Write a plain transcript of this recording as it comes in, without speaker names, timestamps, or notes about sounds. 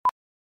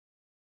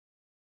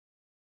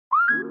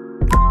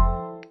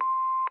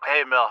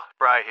Hey, Mel.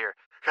 Bri here.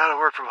 Gotta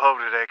work from home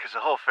today because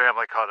the whole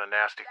family caught a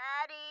nasty...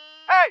 Daddy!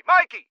 Hey,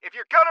 Mikey! If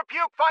you're gonna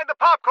puke, find the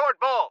popcorn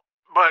bowl!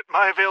 But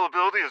my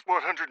availability is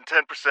 110%.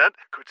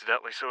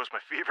 Coincidentally, so is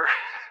my fever.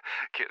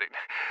 Kidding.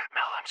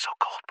 Mel, I'm so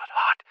cold but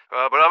hot.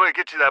 But I'm gonna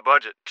get you that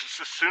budget just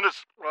as soon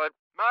as...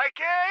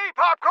 Mikey!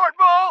 Popcorn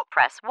bowl!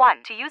 Press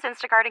 1 to use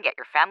Instacart and get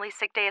your family's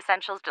sick day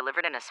essentials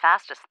delivered in as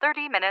fast as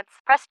 30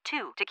 minutes. Press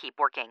 2 to keep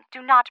working.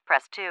 Do not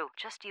press 2.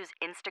 Just use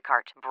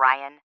Instacart,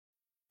 Brian.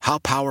 How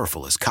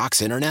powerful is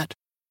Cox Internet?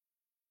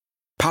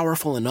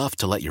 Powerful enough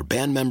to let your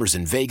band members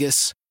in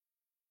Vegas,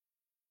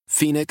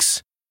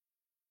 Phoenix,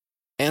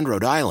 and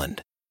Rhode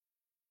Island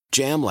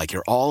jam like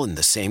you're all in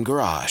the same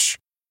garage.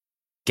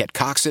 Get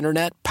Cox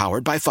Internet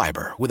powered by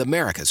fiber with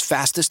America's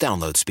fastest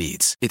download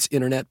speeds. It's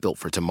internet built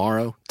for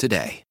tomorrow,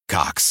 today.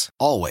 Cox,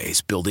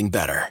 always building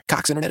better.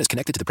 Cox Internet is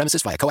connected to the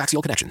premises via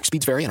coaxial connection.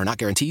 Speeds vary and are not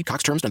guaranteed.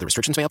 Cox terms and other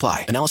restrictions may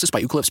apply. Analysis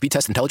by Ookla Speed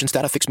Test Intelligence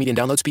Data. Fixed median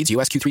download speeds.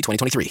 US Q3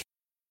 2023.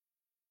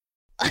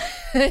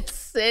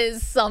 This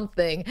is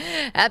something.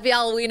 Happy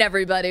Halloween,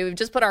 everybody. We've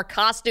just put our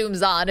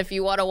costumes on. If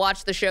you want to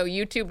watch the show,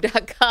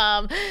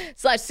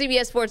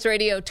 youtube.com/CBS Sports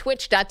Radio,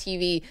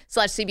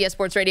 twitch.tv/CBS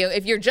Sports Radio.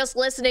 If you're just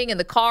listening in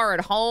the car,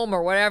 at home,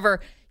 or whatever,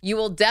 you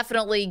will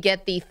definitely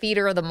get the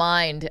theater of the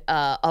mind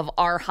of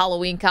our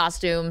Halloween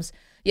costumes.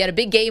 You had a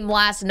big game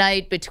last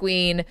night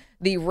between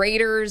the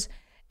Raiders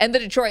and the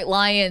Detroit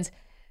Lions.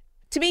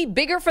 To me,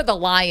 bigger for the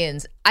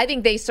Lions. I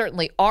think they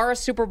certainly are a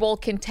Super Bowl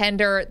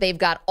contender. They've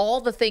got all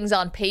the things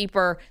on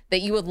paper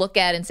that you would look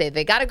at and say,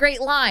 they got a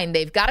great line.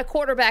 They've got a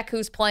quarterback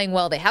who's playing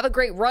well. They have a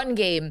great run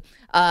game.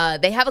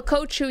 They have a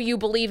coach who you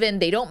believe in.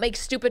 They don't make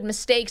stupid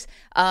mistakes.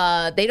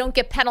 They don't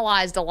get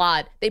penalized a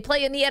lot. They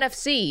play in the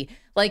NFC.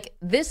 Like,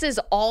 this is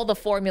all the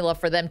formula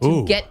for them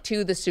to get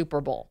to the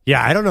Super Bowl.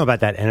 Yeah, I don't know about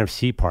that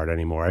NFC part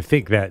anymore. I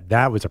think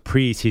that was a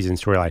preseason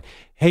storyline.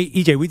 Hey,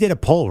 EJ, we did a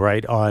poll,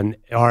 right, on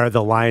are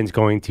the Lions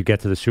going to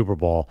get to the Super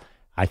Bowl?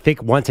 I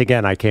think, once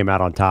again, I came out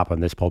on top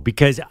on this poll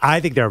because I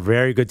think they're a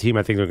very good team.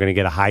 I think they're going to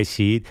get a high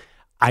seed.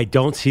 I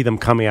don't see them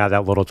coming out of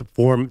that little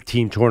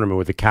four-team tournament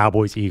with the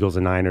Cowboys, Eagles,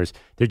 and Niners.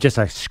 They're just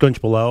a scunch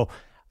below.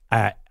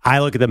 I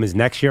look at them as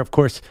next year. Of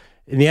course,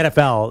 in the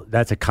NFL,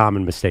 that's a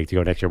common mistake to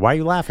go next year. Why are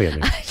you laughing at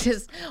me?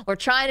 We're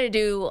trying to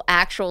do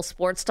actual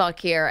sports talk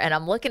here, and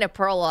I'm looking at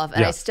Perloff,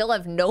 and I still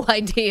have no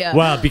idea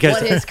what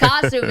his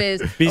costume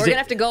is. We're going to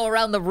have to go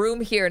around the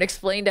room here and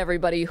explain to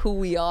everybody who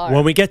we are.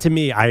 When we get to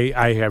me,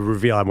 I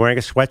reveal I'm wearing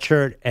a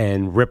sweatshirt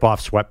and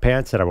rip-off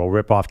sweatpants that I will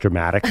rip off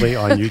dramatically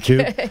on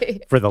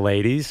YouTube for the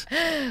ladies.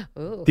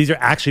 Ooh. These are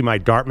actually my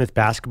Dartmouth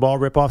basketball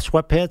rip-off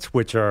sweatpants,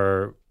 which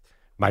are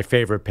my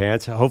favorite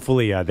pants.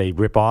 Hopefully they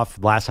rip off.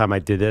 Last time I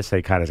did this,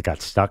 they kind of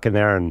got stuck in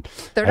there. And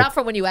they're not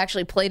from when you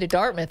actually played at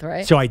Dartmouth,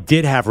 right? So I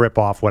did have rip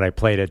off when I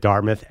played at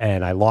Dartmouth,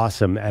 and I lost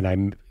them, and I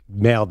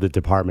mailed the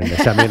department. They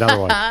sent me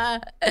another one.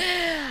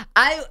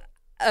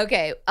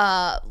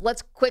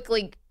 Let's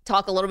quickly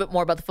talk a little bit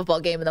more about the football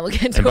game, and then we'll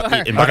get into our...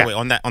 And by the way,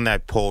 on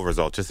that poll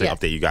result, just to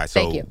update you guys.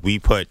 So we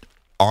put,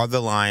 are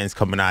the Lions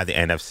coming out of the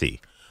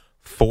NFC?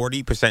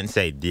 40%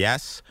 said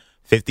yes,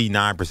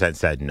 59%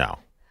 said no.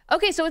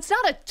 Okay, so it's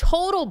not a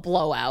total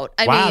blowout.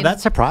 I mean, mean,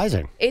 that's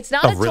surprising. It's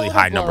not a really total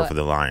high blowout. number for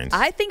the Lions.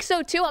 I think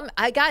so too.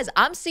 I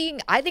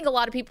think a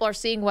lot of people are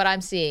seeing what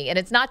I'm seeing, and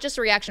it's not just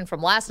a reaction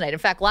from last night. In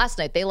fact, last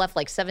night they left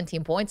like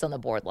 17 points on the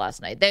board.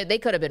 Last night they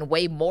could have been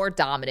way more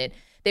dominant.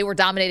 They were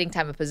dominating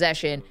time of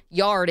possession,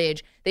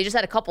 yardage. They just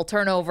had a couple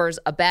turnovers,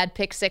 a bad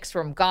pick six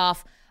from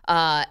Goff,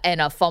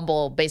 and a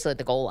fumble basically at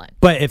the goal line.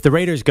 But if the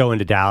Raiders go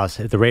into Dallas,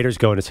 if the Raiders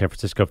go into San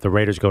Francisco, if the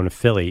Raiders go into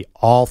Philly,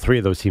 all three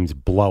of those teams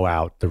blow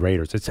out the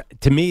Raiders.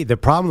 To me, the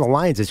problem with the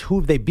Lions is who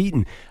have they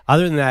beaten?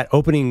 Other than that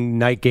opening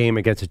night game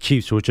against the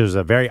Chiefs, which was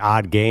a very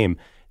odd game,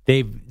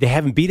 they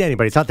haven't beat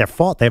anybody. It's not their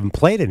fault. They haven't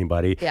played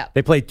anybody. Yeah.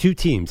 They played two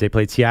teams. They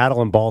played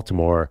Seattle and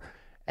Baltimore.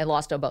 And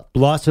lost them both.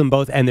 Lost them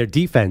both, and their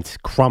defense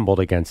crumbled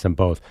against them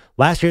both.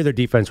 Last year, their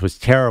defense was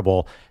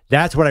terrible.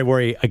 That's what I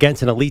worry.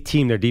 Against an elite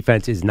team, their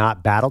defense is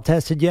not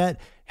battle-tested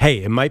yet.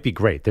 Hey, it might be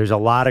great. There's a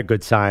lot of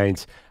good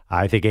signs.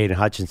 I think Aiden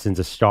Hutchinson's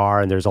a star,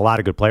 and there's a lot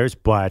of good players,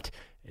 but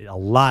a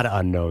lot of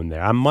unknown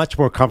there. I'm much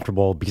more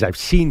comfortable because I've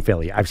seen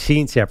Philly. I've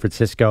seen San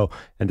Francisco,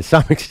 and to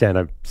some extent,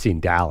 I've seen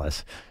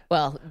Dallas.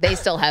 Well, they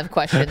still have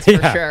questions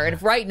for sure.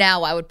 And right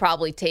now, I would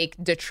probably take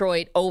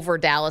Detroit over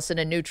Dallas in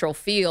a neutral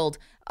field.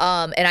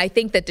 And I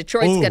think that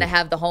Detroit's going to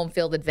have the home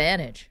field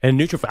advantage. And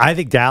neutral, I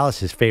think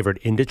Dallas is favored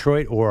in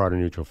Detroit or on a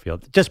neutral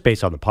field, just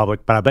based on the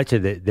public. But I bet you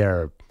that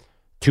they're a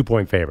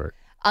 2-point favorite.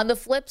 On the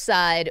flip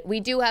side, we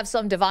do have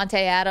some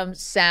Devontae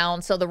Adams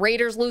sound. So the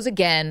Raiders lose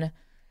again.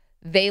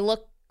 They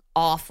look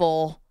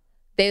awful.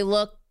 They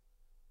look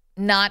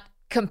not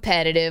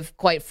competitive,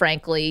 quite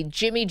frankly.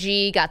 Jimmy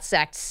G got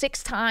sacked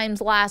 6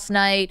 times last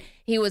night.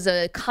 He was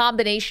a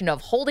combination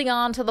of holding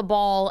on to the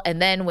ball,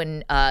 and then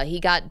when he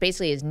got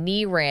basically his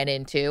knee ran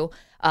into,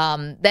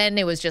 then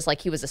it was just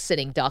like he was a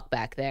sitting duck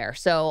back there.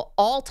 So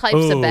all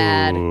types of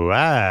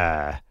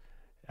bad.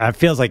 It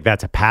feels like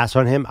that's a pass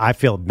on him. I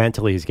feel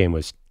mentally his game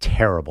was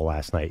terrible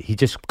last night. He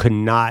just could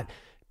not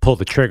pull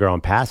the trigger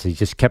on passes. He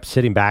just kept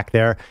sitting back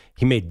there.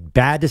 He made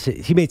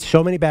He made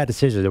so many bad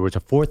decisions. There was a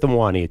 4th and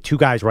 1. He had 2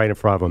 guys right in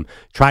front of him.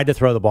 Tried to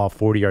throw the ball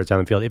 40 yards down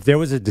the field. If there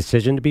was a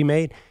decision to be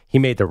made, he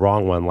made the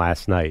wrong one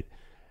last night.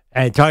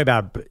 And talking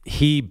about,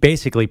 he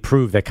basically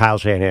proved that Kyle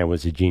Shanahan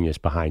was a genius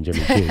behind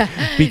Jimmy G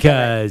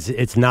because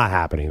it's not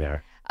happening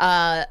there.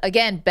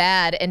 Again,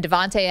 bad. And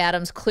Davante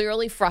Adams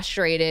clearly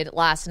frustrated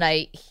last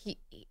night.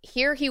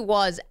 Here he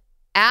was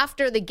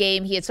after the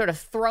game. He had sort of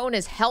thrown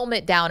his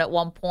helmet down at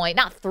one point,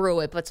 not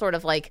threw it, but sort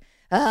of like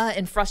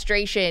in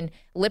frustration.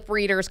 Lip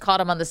readers caught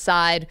him on the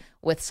side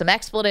with some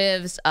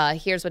expletives.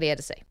 Here's what he had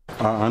to say.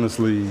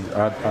 Honestly,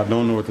 I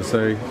don't know what to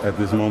say at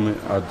this moment.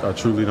 I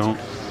truly don't.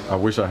 I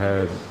wish I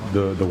had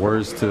the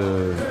words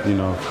to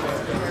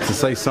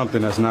say something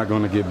that's not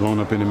going to get blown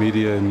up in the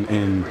media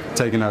and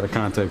taken out of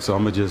context. So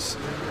I'm going to just,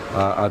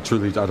 I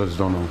just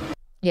don't know.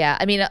 Yeah,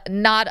 I mean,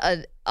 not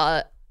a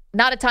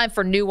time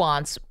for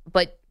nuance,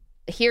 but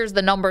here's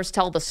the numbers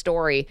tell the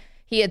story.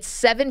 He had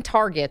 7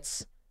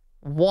 targets,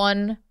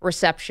 1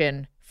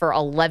 reception for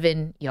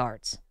 11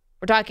 yards.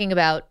 We're talking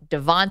about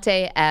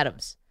Davante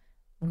Adams.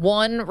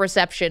 1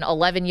 reception,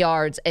 11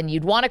 yards, and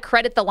you'd want to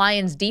credit the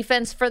Lions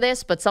defense for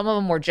this, but some of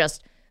them were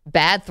just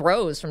bad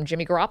throws from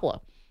Jimmy Garoppolo.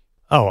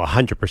 Oh,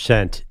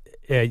 100%.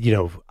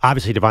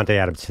 Obviously Davante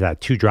Adams has had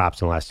 2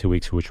 drops in the last 2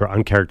 weeks, which were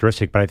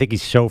uncharacteristic, but I think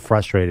he's so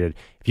frustrated.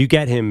 If you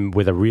get him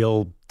with a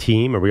real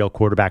team, a real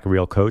quarterback, a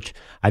real coach,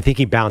 I think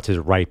he bounces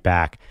right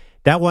back.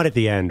 That one at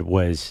the end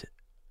was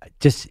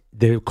just,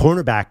 the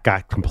cornerback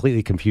got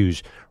completely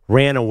confused,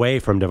 ran away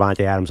from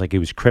Davante Adams like he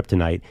was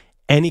kryptonite.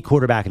 Any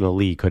quarterback in the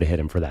league could have hit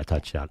him for that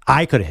touchdown.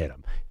 I could have hit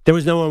him. There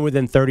was no one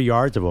within 30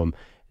 yards of him.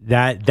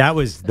 That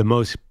was the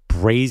most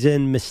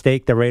brazen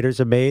mistake the Raiders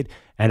have made,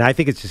 and I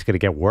think it's just going to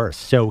get worse.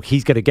 So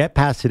he's going to get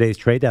past today's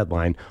trade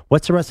deadline.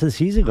 What's the rest of the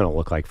season going to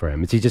look like for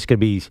him? Is he just going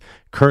to be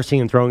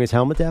cursing and throwing his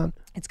helmet down?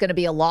 It's going to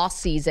be a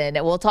lost season.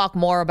 And we'll talk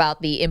more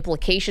about the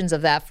implications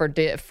of that for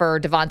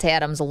Davante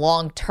Adams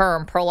long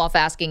term. Perloff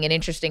asking an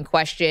interesting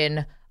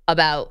question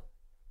about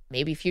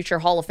maybe future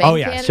Hall of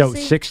Fame candidacy. So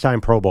 6-time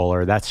Pro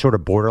Bowler, that's sort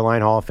of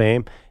borderline Hall of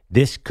Fame.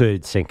 This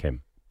could sink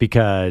him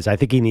because I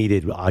think he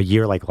needed a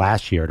year like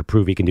last year to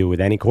prove he can do it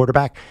with any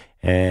quarterback,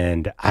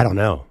 and I don't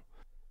know.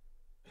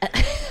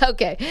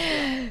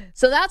 Okay,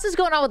 so that's what's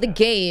going on with the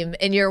game,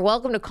 and you're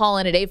welcome to call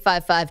in at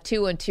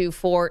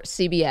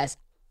 855-212-4CBS.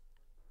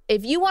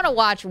 If you want to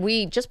watch,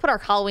 we just put our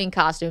Halloween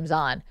costumes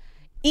on.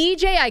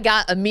 EJ I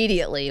got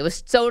immediately. It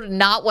was so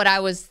not what I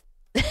was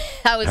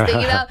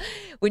thinking about.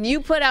 When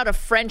you put out a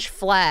French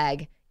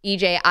flag,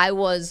 EJ, I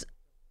was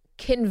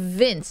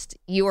convinced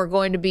you were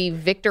going to be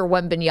Victor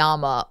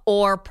Wembanyama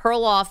or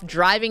Perloff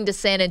driving to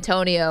San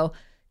Antonio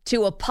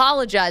to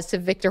apologize to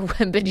Victor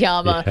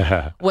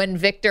Wembanyama when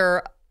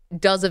Victor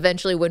does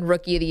eventually win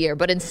Rookie of the Year.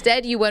 But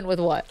instead, you went with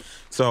what?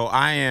 So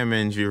I am,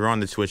 and if you're on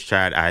the Twitch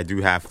chat, I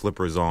do have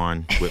flippers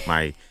on with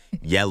my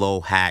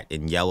yellow hat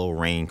and yellow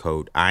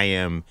raincoat. I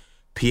am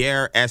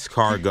Pierre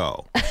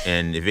Escargot.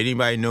 And if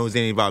anybody knows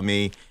anything about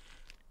me,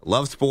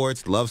 love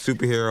sports, love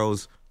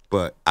superheroes,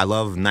 but I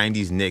love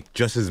 90s Nick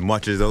just as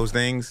much as those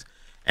things.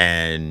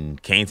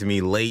 And came to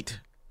me late,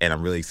 and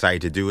I'm really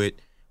excited to do it.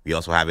 We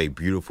also have a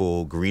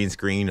beautiful green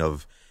screen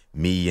of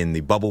me in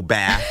the bubble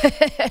bath,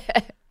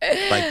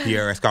 like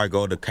Pierre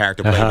Escargot, the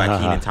character played by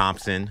Kenan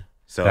Thompson.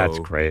 So that's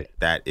great.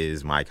 That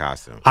is my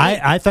costume.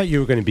 I thought you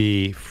were going to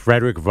be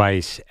Frederick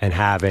Weiss and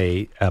have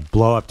a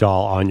blow-up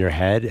doll on your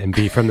head and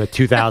be from the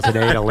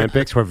 2008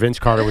 Olympics where Vince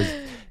Carter was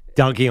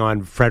dunking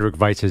on Frederick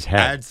Weiss's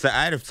head.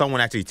 I had someone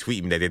actually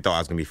tweet me that they thought I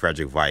was going to be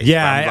Frederick Weiss.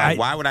 Yeah.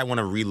 Why would I want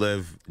to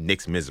relive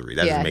Nick's misery?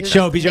 That doesn't make sense.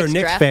 So, because you're a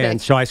Knicks fan,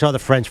 so I saw the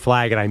French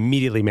flag and I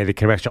immediately made the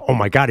connection. Oh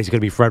my God, he's going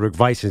to be Frederick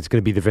Weiss and it's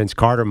going to be the Vince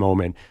Carter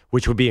moment,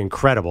 which would be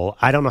incredible.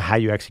 I don't know how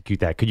you execute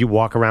that. Could you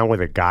walk around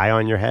with a guy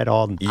on your head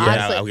all?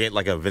 Yeah, I'll get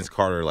like a Vince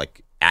Carter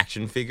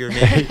action figure,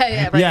 maybe.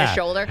 Right your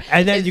shoulder.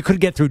 And then you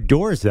could get through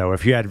doors though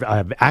if you had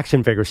an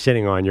action figure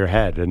sitting on your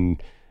head and.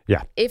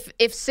 Yeah.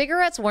 If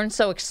cigarettes weren't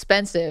so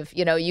expensive,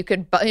 you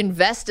could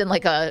invest in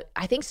I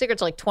think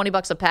cigarettes are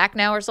 $20 a pack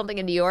now or something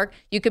in New York.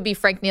 You could be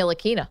Frank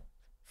Ntilikina.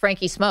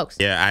 Frankie smokes.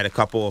 Yeah, I had a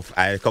couple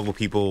of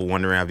people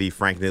wondering I'd be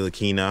Frank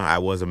Ntilikina. I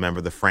was a member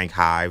of the Frank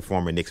Hive,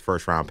 former Knicks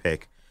first-round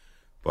pick.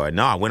 But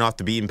no, I went off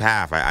the beaten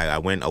path. I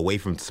went away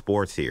from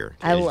sports here.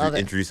 I love it.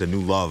 Introduced a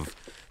new love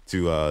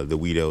to the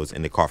weirdos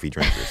and the coffee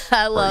drinkers.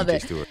 I love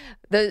it.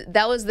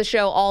 That was the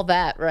show All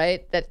That,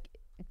 right? That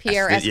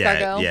Pierre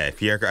Escargot? Yeah,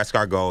 Pierre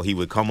Escargot. He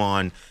would come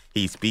on,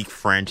 he'd speak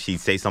French,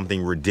 he'd say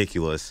something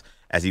ridiculous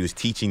as he was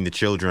teaching the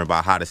children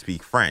about how to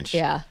speak French.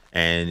 Yeah.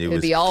 And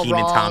it'd be all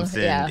Kenan wrong.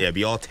 Thompson. Yeah. It'd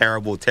be all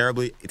terrible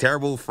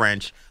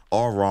French,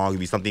 all wrong. It'd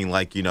be something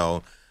like,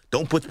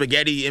 don't put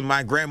spaghetti in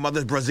my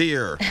grandmother's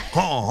brassiere.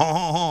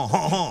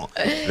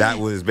 That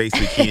was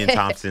basically Kenan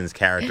Thompson's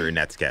character in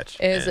that sketch.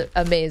 It was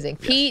amazing.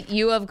 Yeah. Pete,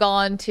 you have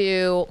gone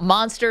to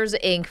Monsters,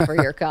 Inc. for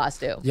your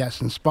costume.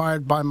 Yes,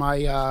 inspired by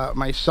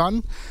my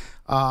son.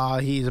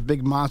 He's a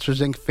big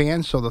Monsters, Inc.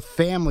 fan, so the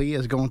family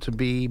is going to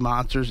be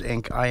Monsters,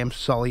 Inc. I am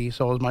Sully,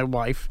 so is my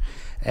wife,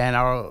 and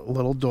our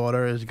little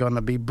daughter is going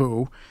to be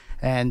Boo.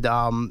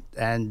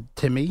 and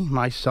Timmy,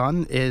 my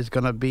son, is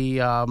gonna be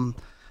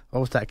what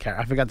was that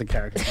character? I forgot the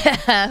character.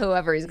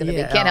 Whoever he's going to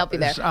be. Can't help you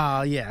there.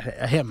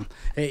 Him.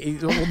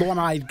 The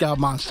one-eyed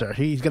monster.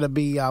 He's going to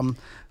be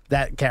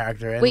that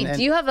character. Wait,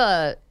 do you have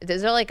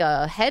is there like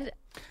a head?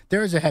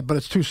 There is a head, but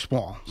it's too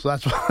small. So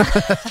that's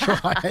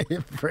why, I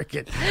break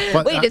it.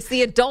 But, wait, it's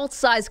the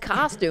adult-size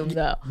costume,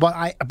 though.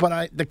 But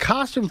the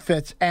costume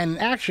fits, and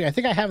actually, I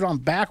think I have it on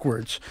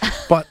backwards,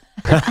 but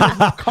it's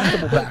more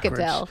comfortable backwards. Could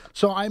tell.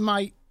 So I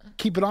might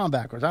keep it on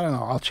backwards. I don't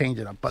know. I'll change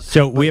it up.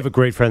 We have a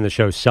great friend of the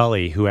show,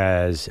 Sully, who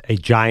has a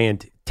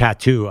giant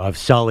tattoo of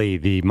Sully,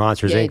 the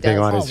Monsters Inc. thing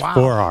on his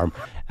forearm.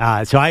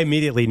 So I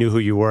immediately knew who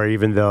you were,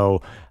 even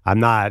though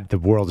I'm not the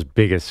world's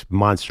biggest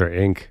Monster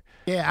Inc.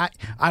 Yeah,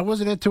 I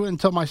wasn't into it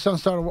until my son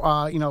started,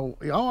 I want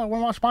to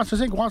watch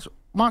Monsters Inc. Watch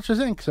Monsters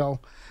Inc.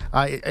 So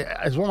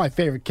it's one of my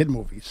favorite kid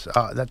movies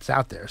that's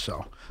out there.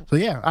 So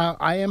yeah,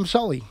 I am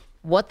Sully.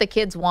 What the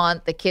kids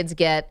want, the kids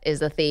get is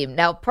the theme.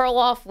 Now,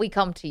 Perloff, we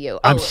come to you.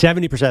 I'm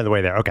 70% of the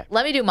way there. Okay.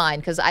 Let me do mine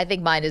because I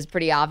think mine is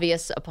pretty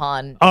obvious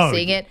upon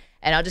seeing it.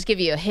 And I'll just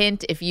give you a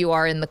hint if you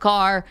are in the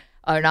car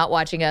or not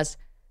watching us.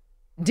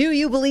 Do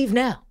you believe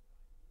now?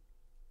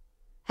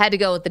 Had to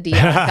go with the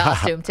Dion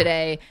costume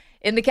today.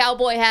 In the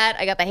cowboy hat,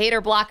 I got the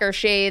hater blocker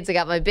shades. I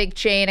got my big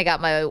chain. I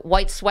got my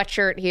white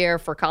sweatshirt here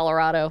for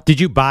Colorado. Did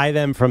you buy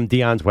them from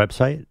Dion's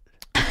website?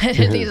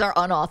 These are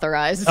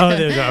unauthorized. Oh,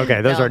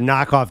 okay. Those are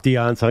knockoff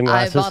Dion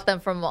sunglasses. I bought them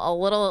from a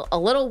little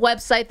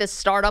website, this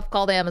startup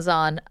called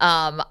Amazon.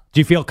 Do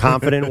you feel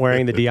confident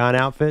wearing the Dion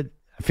outfit?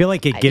 I feel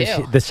like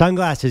the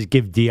sunglasses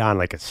give Dion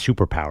like a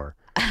superpower.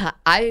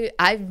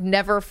 I've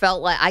never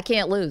felt like I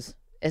can't lose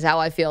is how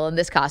I feel in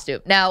this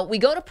costume. Now we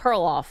go to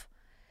Perloff.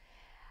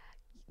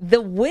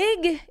 The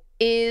wig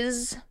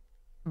is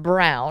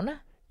brown.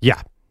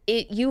 Yeah.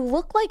 You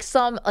look like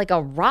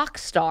a rock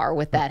star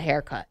with that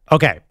haircut.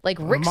 Okay. Like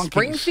Rick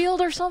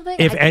Springfield or something?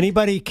 If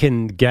anybody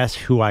can guess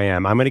who I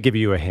am, I'm going to give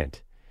you a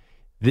hint.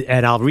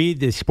 And I'll read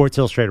the Sports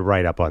Illustrated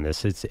write-up on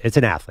this. It's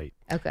an athlete.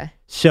 Okay.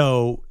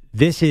 So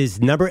this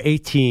is number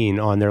 18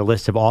 on their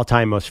list of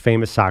all-time most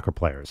famous soccer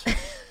players.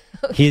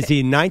 Okay. He is the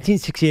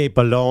 1968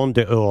 Ballon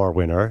d'Or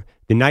winner,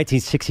 the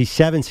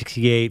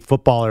 1967-68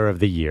 Footballer of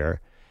the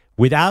Year.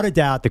 Without a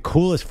doubt, the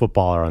coolest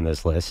footballer on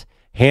this list.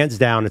 Hands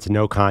down, it's a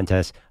no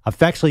contest.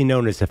 Affectionately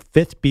known as the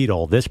fifth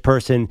Beatle, this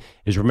person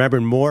is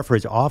remembered more for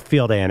his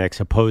off-field antics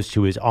opposed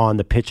to his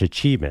on-the-pitch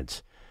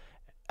achievements.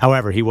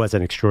 However, he was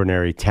an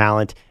extraordinary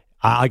talent.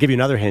 I'll give you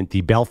another hint.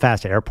 The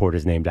Belfast airport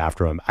is named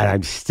after him, and I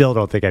still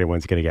don't think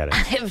anyone's going to get it.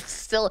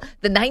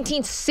 The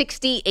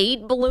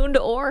 1968 Ballon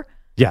d'Or?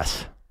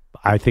 Yes.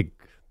 I think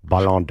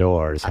Ballon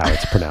d'Or is how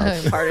it's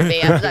pronounced. Pardon me.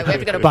 We have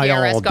to go to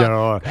Pierre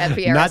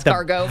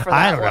Escargot for that.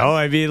 I don't know.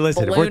 I mean,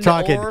 listen, if we're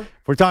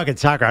talking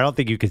soccer, I don't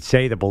think you could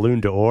say the Ballon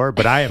d'Or,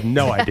 but I have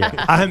no idea.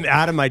 I'm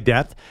out of my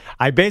depth.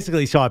 I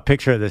basically saw a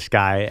picture of this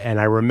guy, and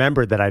I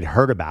remembered that I'd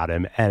heard about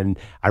him, and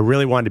I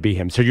really wanted to be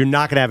him. So you're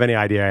not going to have any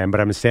idea I am,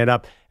 but I'm going to stand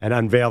up and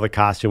unveil the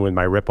costume with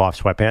my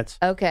rip-off sweatpants.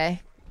 Okay.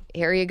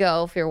 Here you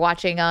go. If you're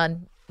watching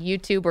on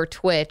YouTube or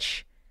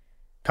Twitch.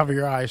 Cover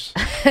your eyes.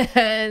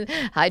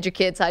 Hide your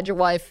kids. Hide your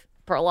wife.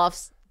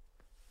 Perloff's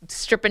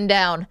stripping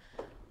down.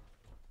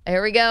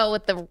 Here we go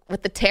with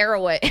the tear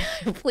away.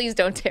 Please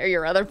don't tear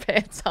your other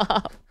pants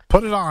off.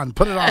 Put it on.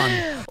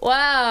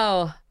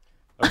 Wow.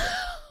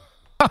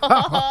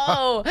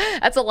 Oh,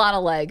 that's a lot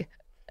of leg.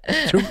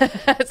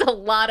 That's a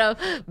lot of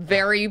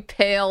very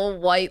pale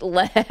white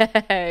leg.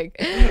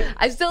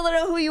 I still don't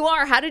know who you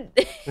are. How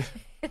did...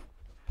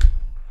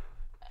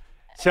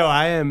 So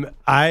I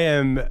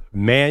am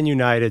Man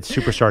United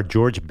superstar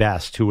George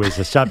Best, who was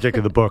the subject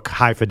of the book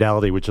High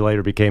Fidelity, which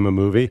later became a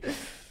movie.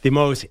 The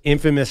most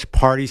infamous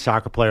party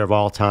soccer player of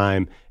all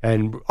time,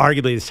 and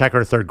arguably the second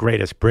or third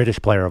greatest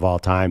British player of all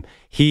time.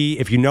 He,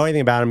 if you know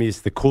anything about him,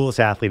 he's the coolest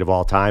athlete of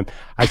all time.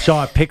 I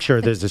saw a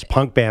picture. There's this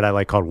punk band I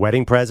like called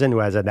Wedding Present, who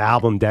has an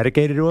album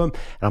dedicated to him.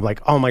 And I'm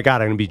like, oh my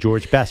God, I'm going to be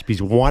George Best.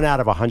 Because 1 out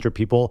of 100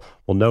 people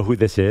will know who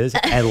this is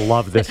and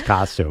love this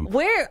costume.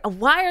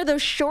 Why are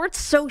those shorts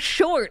so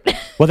short?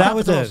 Well, that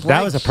was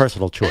a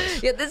personal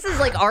choice. Yeah, this is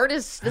like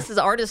artist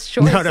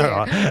shorts.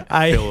 No.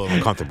 I feel a little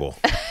uncomfortable.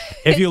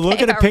 If you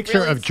look at a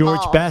picture really of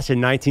George Best in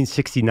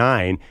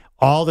 1969,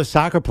 all the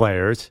soccer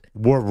players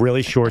wore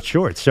really short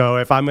shorts. So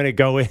if I'm going to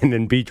go in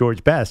and be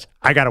George Best,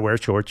 I got to wear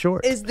short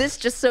shorts. Is this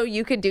just so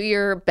you could do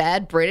your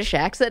bad British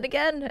accent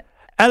again?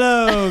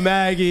 Hello,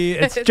 Maggie.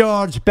 It's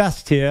George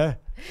Best here.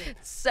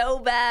 So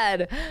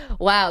bad.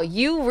 Wow,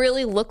 you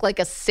really look like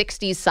a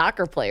 60s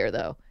soccer player,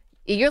 though.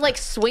 You're like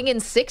swinging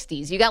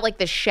 60s. You got like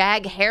the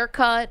shag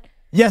haircut.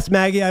 Yes,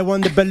 Maggie, I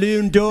won the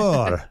Ballon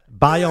d'Or.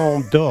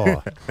 Ballon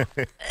d'Or.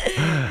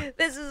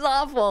 This is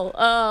awful.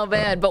 Oh,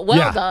 man. But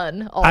well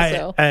done,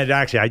 also. And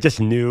actually, I just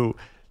knew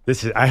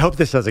I hope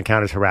this doesn't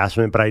count as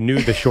harassment, but I knew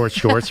the short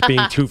shorts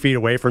being 2 feet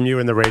away from you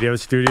in the radio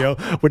studio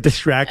would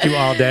distract you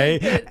all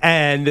day.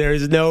 And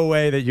there's no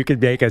way that you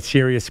could make a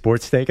serious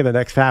sports take in the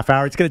next half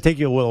hour. It's going to take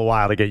you a little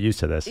while to get used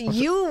to this.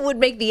 You would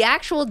make the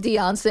actual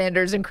Deion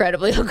Sanders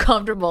incredibly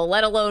uncomfortable,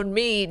 let alone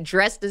me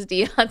dressed as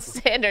Deion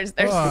Sanders.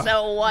 They're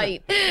so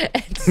white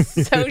and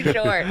so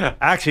short.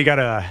 Actually, got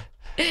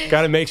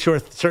to make sure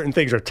certain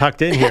things are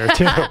tucked in here,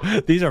 too.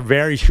 These are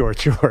very short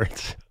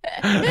shorts.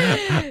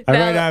 I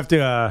might have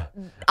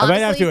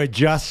to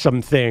adjust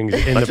some things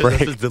in the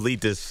break. Let's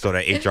delete this so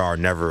that HR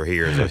never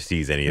hears or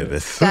sees any of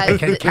this. Guys,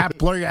 Can Cap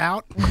blur you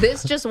out?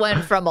 This just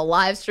went from a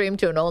live stream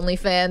to an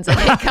OnlyFans, and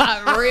it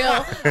got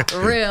real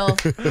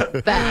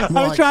fast.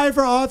 I was trying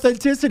for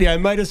authenticity. I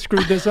might have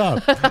screwed this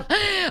up.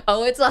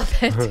 Oh, it's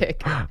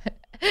authentic.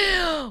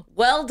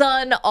 Well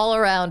done all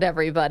around,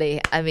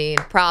 everybody. I mean,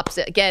 props.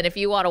 Again, if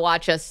you want to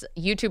watch us,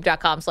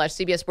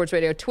 youtube.com/CBS Sports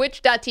Radio,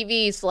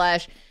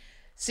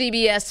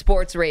 twitch.tv/CBS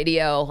Sports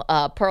Radio.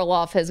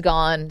 Perloff has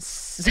gone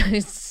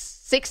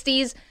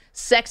 60s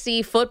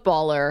sexy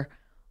footballer.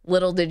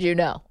 Little did you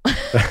know.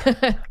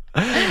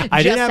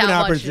 I didn't have an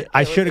opportunity.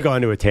 I should have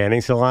gone to a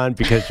tanning salon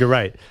because you're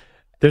right.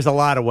 There's a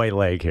lot of white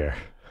leg here.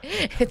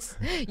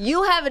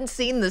 You haven't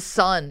seen the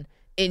sun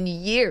in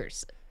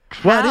years.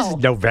 Well, this is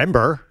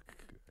November.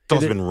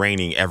 It's been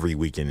raining every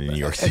weekend in New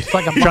York City. It's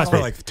like a Trust me,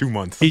 like 2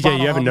 months.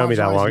 EJ, you haven't known me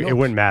that long. It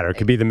wouldn't matter. It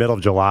could be the middle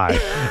of July,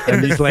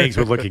 and these legs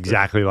would look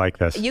exactly like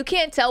this. You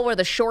can't tell where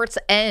the shorts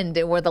end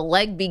and where the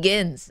leg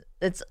begins.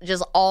 It's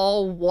just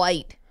all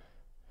white.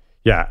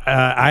 Yeah,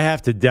 I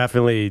have to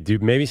definitely do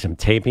maybe some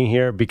taping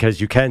here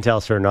because you can tell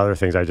certain other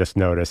things I just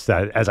noticed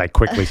that as I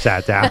quickly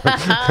sat down.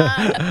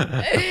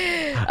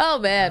 Oh,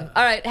 man.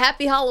 All right.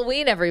 Happy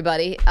Halloween,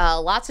 everybody.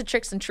 Lots of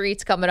tricks and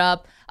treats coming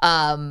up.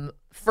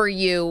 For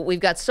you. We've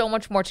got so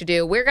much more to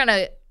do. We're going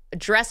to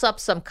dress up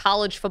some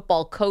college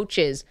football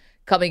coaches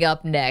coming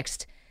up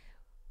next.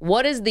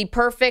 What is the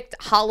perfect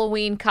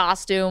Halloween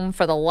costume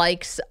for the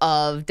likes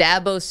of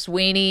Dabo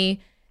Swinney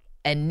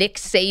and Nick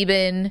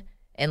Saban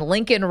and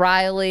Lincoln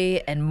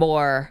Riley and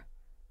more?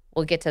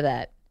 We'll get to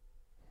that.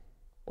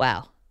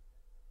 Wow.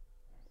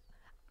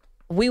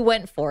 We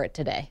went for it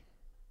today.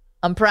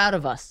 I'm proud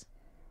of us.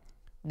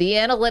 The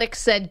analytics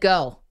said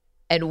go,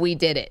 and we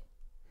did it.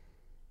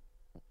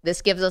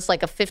 This gives us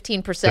like a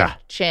 15%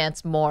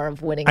 chance more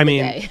of winning the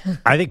day.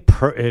 I think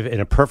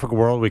in a perfect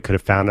world, we could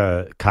have found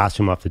a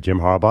costume off the Jim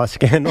Harbaugh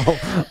scandal,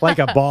 like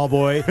a ball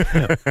boy.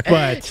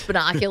 But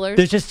binoculars.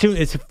 There's just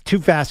it's too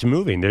fast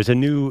moving. There's a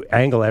new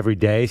angle every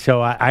day.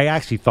 So I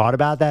actually thought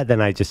about that. Then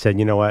I just said,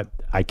 you know what?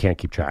 I can't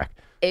keep track.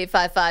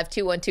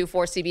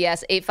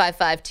 855-212-4CBS,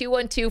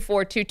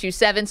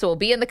 855-212-4227. So we'll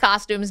be in the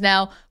costumes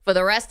now for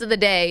the rest of the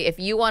day. If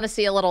you want to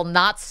see a little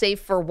not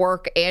safe for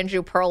work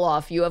Andrew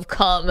Perloff, you have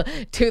come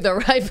to the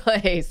right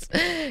place.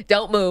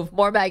 Don't move.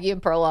 More Maggie and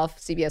Perloff,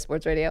 CBS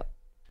Sports Radio.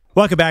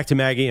 Welcome back to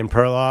Maggie and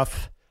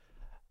Perloff.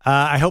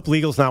 I hope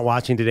Legal's not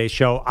watching today's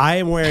show. I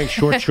am wearing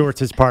short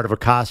shorts as part of a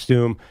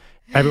costume.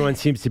 Everyone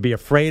seems to be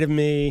afraid of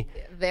me.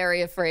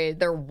 Very afraid.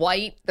 They're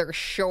white. They're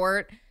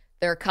short.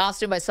 They're a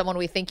costume by someone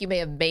we think you may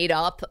have made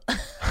up.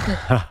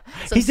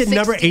 He's the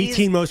number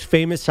 18 most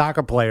famous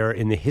soccer player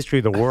in the history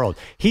of the world.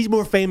 He's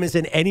more famous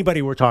than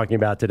anybody we're talking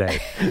about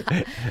today.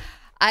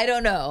 I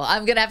don't know.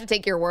 I'm going to have to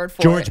take your word for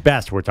it. George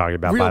Best we're talking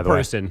about, by the way. Real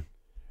person.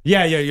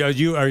 Yeah. You are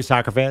you a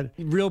soccer fan?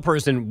 Real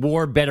person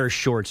wore better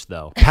shorts,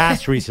 though.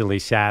 Passed recently,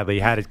 sadly.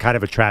 Had kind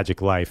of a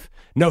tragic life.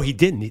 No, he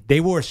didn't. They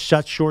wore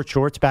such short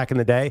shorts back in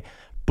the day.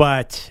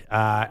 But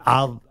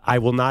I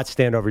will not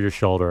stand over your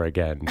shoulder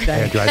again,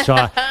 Andrew. I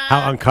saw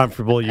how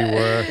uncomfortable you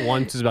were.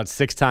 Once is about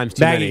 6 times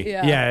too Maggie,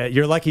 many. Yeah,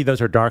 you're lucky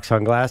those are dark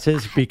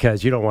sunglasses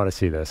because you don't want to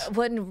see this.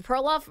 When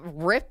Perloff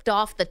ripped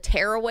off the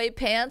tearaway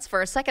pants,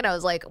 for a second I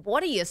was like,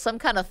 what are you, some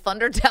kind of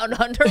Thunder Down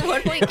Under?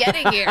 What are we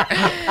getting here?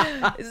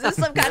 Is this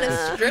some kind of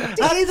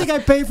striptease? How do you think I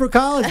paid for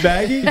college,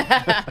 Maggie?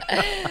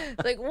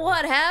 Like,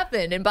 what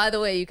happened? And by the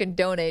way, you can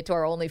donate to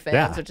our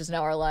OnlyFans, which is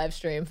now our live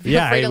stream.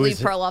 Feel free to leave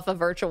Perloff a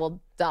virtual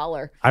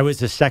 $1. I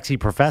was a sexy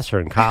professor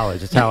in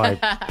college. That's how I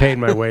paid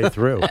my way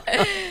through.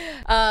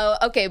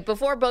 Okay,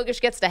 before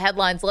Bogish gets to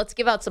headlines, let's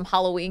give out some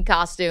Halloween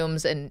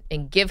costumes and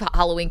give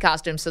Halloween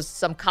costumes to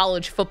some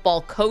college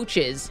football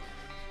coaches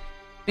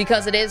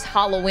because it is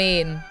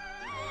Halloween.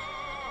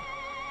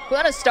 We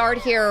want to start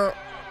here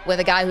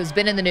with a guy who's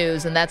been in the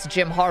news, and that's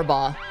Jim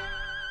Harbaugh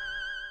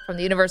from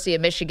the University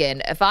of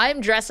Michigan. If I'm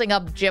dressing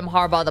up Jim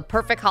Harbaugh, the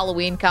perfect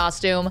Halloween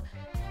costume,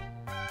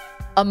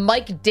 a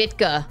Mike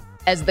Ditka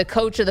as the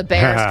coach of the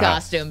Bears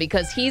costume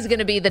because he's going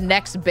to be the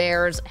next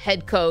Bears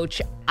head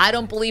coach. I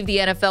don't believe the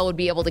NFL would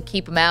be able to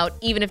keep him out,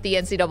 even if the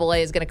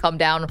NCAA is going to come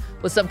down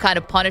with some kind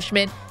of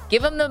punishment.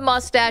 Give him the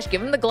mustache,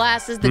 give him the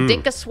glasses, the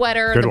Ditka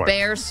sweater, the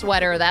Bears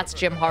sweater. That's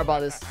Jim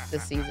Harbaugh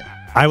this season.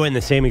 I went in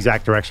the same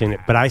exact direction,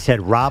 but I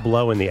said Rob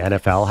Lowe in the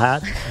NFL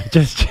hat.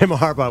 Just Jim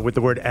Harbaugh with the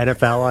word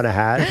NFL on a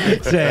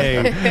hat,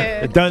 saying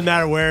it doesn't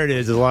matter where it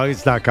is as long as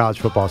it's not college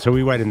football. So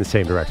we went in the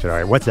same direction. All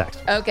right, what's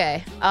next?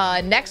 Okay.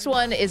 Next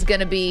one is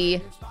going to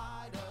be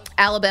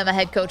Alabama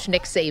head coach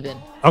Nick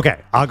Saban. Okay,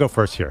 I'll go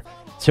first here.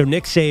 So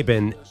Nick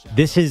Saban,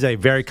 this is a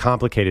very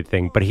complicated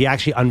thing, but he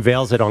actually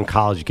unveils it on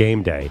College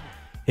Game Day.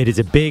 It is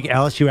a big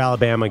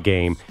LSU-Alabama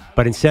game,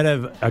 but instead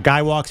of a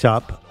guy walks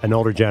up, an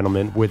older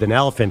gentleman with an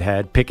elephant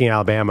head picking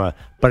Alabama,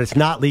 but it's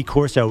not Lee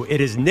Corso. It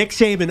is Nick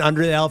Saban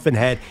under the elephant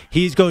head.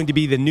 He's going to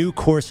be the new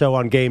Corso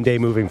on game day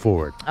moving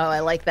forward. Oh, I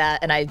like that,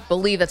 and I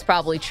believe that's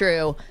probably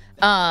true.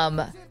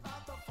 To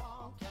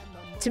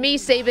me,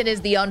 Saban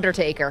is the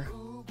Undertaker.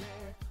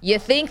 You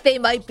think they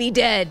might be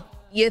dead.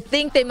 You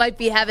think they might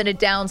be having a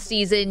down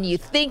season. You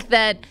think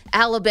that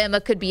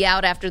Alabama could be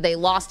out after they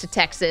lost to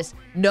Texas.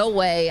 No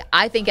way.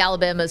 I think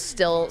Alabama's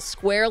still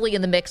squarely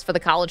in the mix for the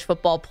college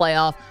football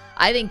playoff.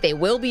 I think they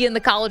will be in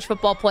the college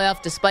football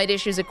playoff despite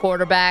issues at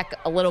quarterback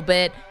a little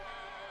bit.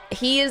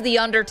 He is the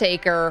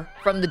Undertaker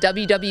from the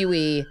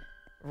WWE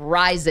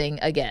rising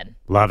again.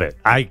 Love it.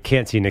 I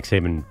can't see Nick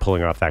Saban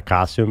pulling off that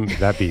costume.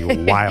 That'd be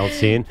a wild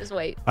scene. Just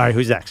wait. All right,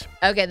 who's next?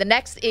 Okay, the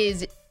next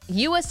is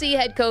USC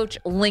head coach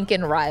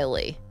Lincoln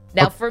Riley.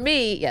 Now, for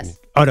me, yes.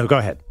 Oh, no, go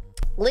ahead.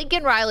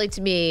 Lincoln Riley,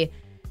 to me,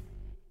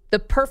 the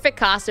perfect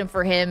costume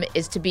for him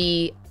is to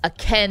be a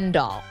Ken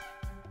doll.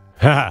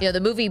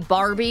 The movie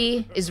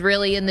Barbie is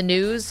really in the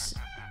news.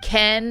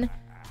 Ken,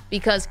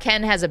 because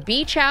Ken has a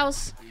beach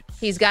house,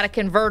 he's got a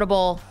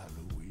convertible,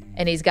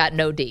 and he's got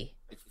no D.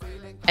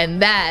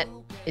 And that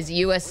is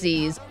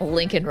USC's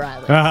Lincoln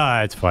Riley.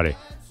 It's funny.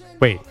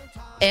 Wait,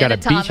 he's got a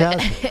beach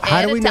house?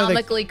 How do we know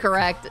anatomically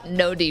correct,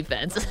 no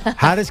defense.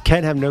 How does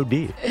Ken have no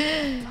D?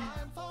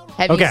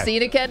 Have you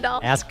seen a Ken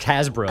doll? Ask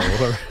Hasbro.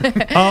 Okay.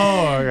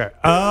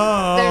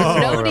 There's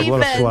no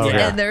defense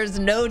and there's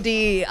no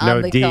D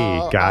on the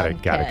call. Got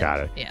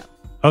it. Yeah.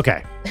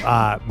 Okay.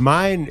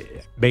 Mine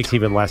makes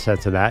even less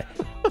sense than that.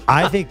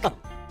 I think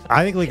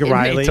Lincoln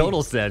Riley. It made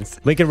total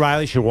sense. Lincoln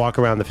Riley should walk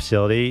around the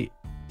facility,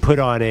 put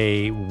on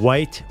a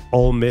white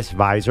Ole Miss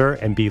visor,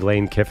 and be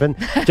Lane Kiffin.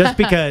 Just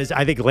because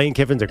I think Lane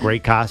Kiffin's a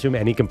great costume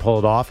and he can pull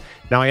it off.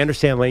 Now, I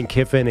understand Lane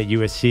Kiffin at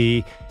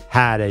USC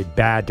had a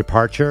bad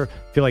departure.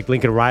 I feel like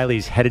Lincoln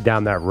Riley's headed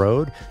down that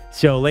road.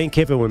 So Lane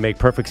Kiffin would make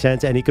perfect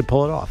sense, and he could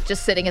pull it off.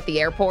 Just sitting at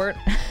the airport.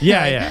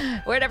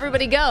 Yeah. Where'd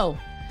everybody go?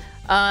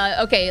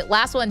 Okay,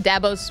 last one,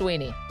 Dabo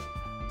Sweeney.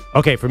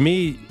 Okay, for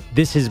me,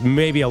 this is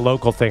maybe a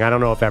local thing. I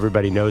don't know if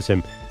everybody knows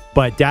him,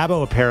 but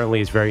Dabo apparently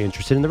is very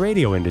interested in the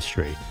radio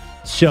industry.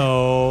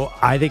 So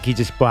I think he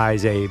just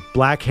buys a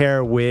black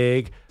hair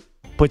wig,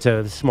 puts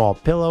a small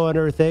pillow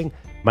under her thing.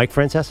 Mike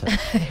Francesa.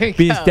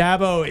 Because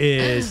Dabo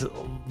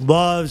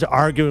loves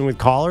arguing with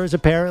callers,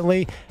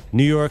 apparently.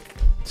 New York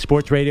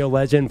sports radio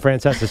legend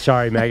Francesa.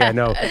 Sorry, Maggie, I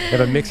know you have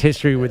a mixed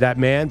history with that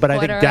man, but I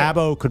think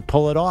Dabo could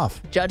pull it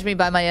off. Judge me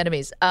by my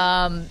enemies.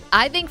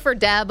 I think for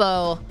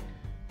Dabo,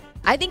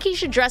 I think he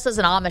should dress as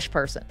an Amish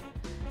person.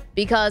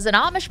 Because an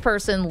Amish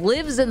person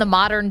lives in the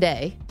modern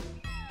day,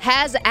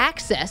 has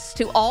access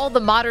to all the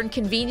modern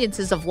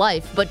conveniences of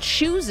life, but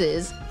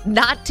chooses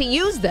not to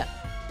use them.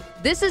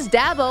 This is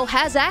Dabo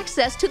has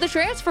access to the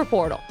transfer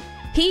portal.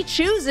 He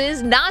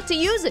chooses not to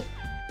use it.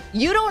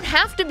 You don't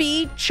have to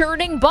be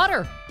churning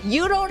butter.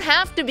 You don't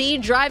have to be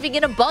driving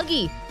in a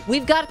buggy.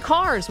 We've got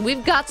cars.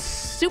 We've got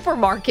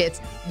supermarkets.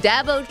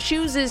 Dabo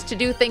chooses to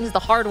do things the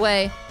hard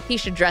way. He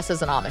should dress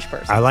as an Amish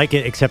person. I like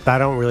it, except I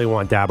don't really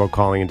want Dabo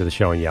calling into the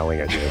show and yelling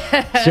at you.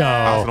 So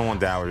I also don't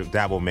want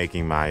Dabo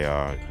making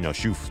my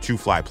shoe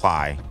fly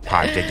pie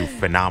they do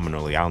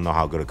phenomenally. I don't know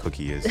how good a cook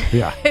he is.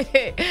 Yeah.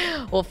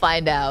 We'll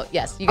find out.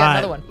 Yes, you got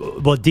another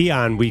one. Well,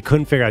 Deion, we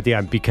couldn't figure out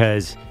Deion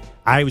because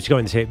I was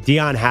going to say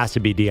Deion has to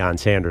be Deion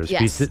Sanders.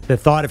 Yes. Because the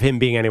thought of him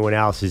being anyone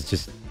else is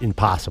just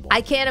impossible.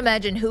 I can't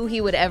imagine who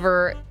he would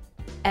ever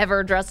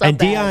dress up and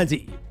Deion's, as.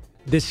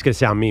 this is going to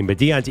sound mean, but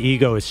Deion's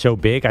ego is so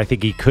big, I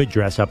think he could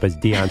dress up as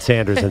Deion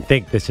Sanders and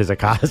think this is a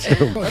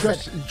costume.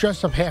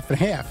 Dress up half and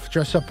half.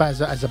 Dress up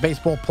as a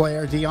baseball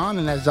player, Deion,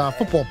 and as a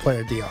football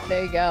player, Deion.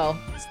 There you go.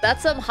 So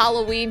that's some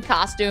Halloween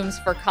costumes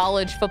for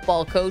college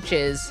football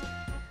coaches.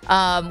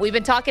 We've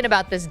been talking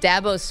about this.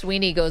 Dabo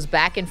Sweeney goes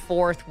back and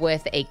forth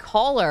with a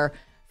caller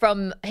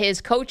from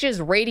his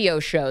coach's radio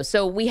show.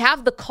 So we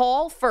have the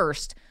call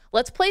first.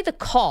 Let's play the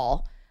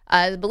call.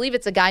 I believe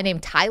it's a guy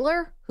named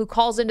Tyler who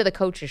calls into the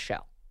coach's show.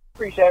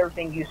 Appreciate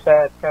everything you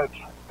said, Coach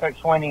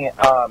Sweeney. It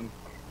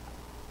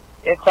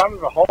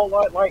sounds a whole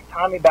lot like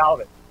Tommy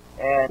Bowden.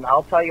 And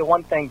I'll tell you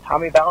one thing,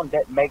 Tommy Bowden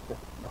didn't make the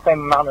same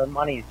amount of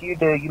money as you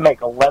do. You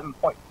make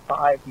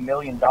 $11.5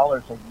 million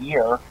a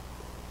year.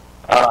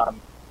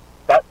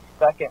 That's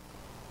second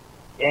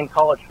in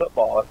college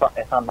football,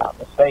 if I'm not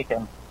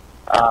mistaken.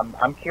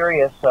 I'm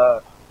curious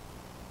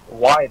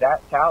why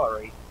that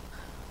salary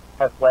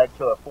has led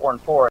to a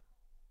 4-4.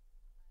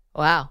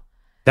 Wow.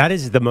 That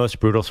is the most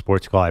brutal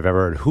sports call I've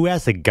ever heard. Who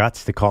has the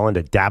guts to call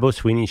into Dabo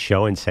Sweeney's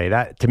show and say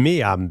that? To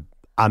me, I'm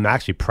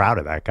actually proud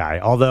of that guy.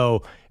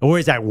 Although, or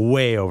is that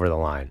way over the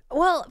line?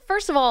 Well,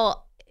 first of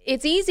all,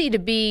 it's easy to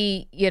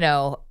be,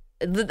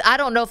 I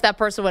don't know if that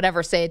person would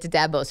ever say it to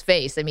Dabo's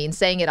face. I mean,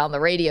 saying it on the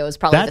radio is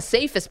probably the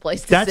safest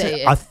place to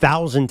say it. That's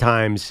 1,000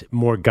 times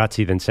more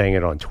gutsy than saying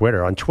it on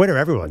Twitter. On Twitter,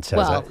 everyone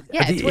says it.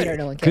 Yeah, Twitter,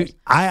 no one cares.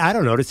 I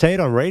don't know. To say it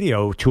on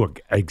radio to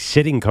a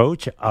sitting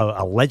coach,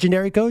 a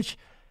legendary coach,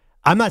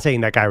 I'm not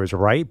saying that guy was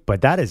right,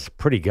 but that is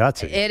pretty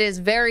gutsy. It is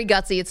very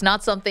gutsy. It's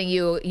not something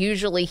you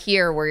usually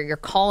hear where you're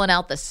calling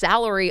out the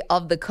salary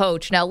of the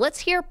coach. Now, let's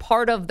hear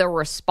part of the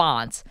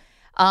response.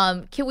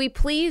 Can we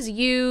please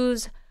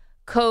use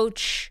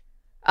clip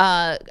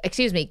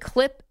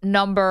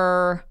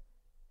number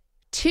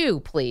 2,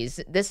 please?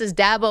 This is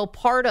Dabo,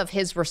 part of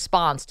his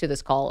response to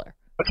this caller.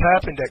 What's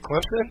happened at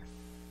Clemson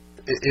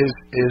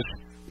is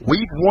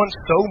we've won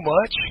so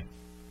much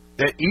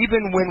that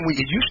even when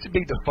it used to be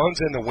the fun's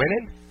in the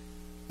winning,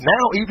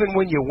 now even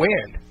when you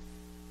win,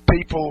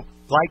 people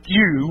like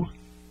you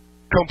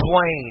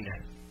complain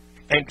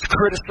and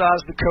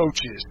criticize the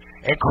coaches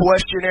and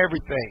question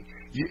everything.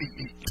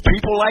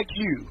 People like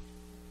you,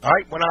 all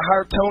right, when I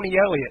hired Tony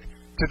Elliott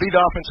to be the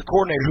offensive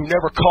coordinator who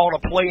never called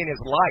a play in his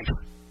life,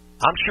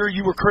 I'm sure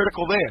you were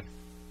critical then.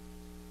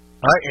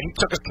 All right, and he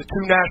took us to 2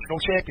 national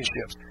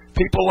championships.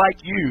 People like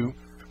you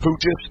who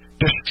just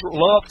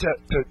love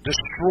to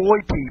destroy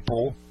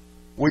people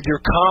with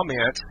your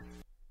comments.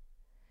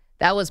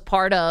 That was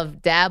part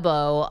of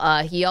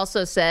Dabo. He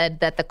also said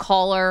that the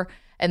caller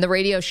and the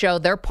radio show,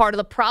 they're part of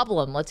the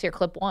problem. Let's hear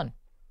clip 1.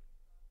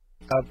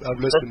 I've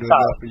listened to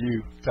enough of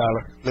you,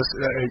 Tyler. Listen,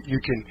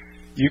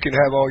 you can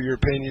have all your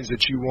opinions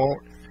that you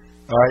want.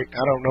 All right,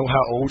 I don't know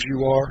how old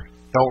you are.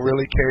 Don't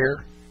really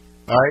care.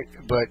 All right,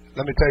 but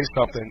let me tell you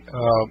something.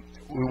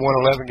 We won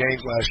 11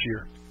 games last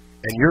year,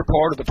 and you're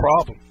part of the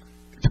problem,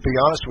 to be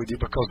honest with you,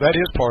 because that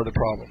is part of the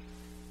problem.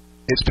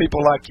 It's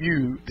people like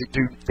you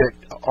that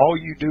all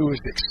you do is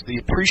the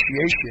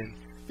appreciation,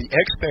 the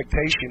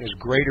expectation is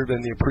greater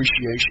than the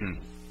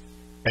appreciation,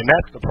 and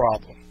that's the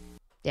problem.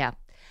 Yeah.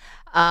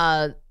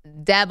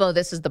 Dabo,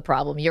 this is the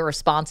problem. Your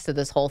response to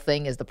this whole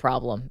thing is the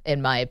problem,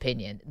 in my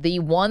opinion. The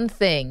one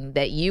thing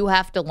that you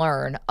have to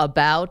learn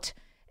about,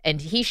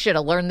 and he should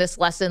have learned this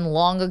lesson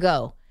long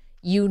ago,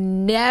 you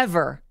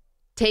never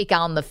take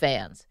on the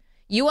fans.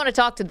 You want to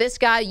talk to this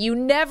guy, you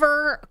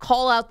never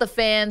call out the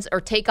fans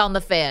or take on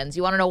the fans.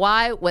 You want to know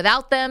why?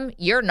 Without them,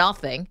 you're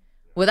nothing.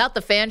 Without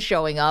the fans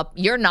showing up,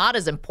 you're not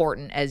as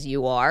important as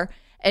you are.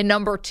 And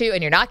number 2,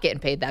 and you're not getting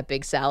paid that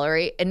big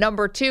salary. And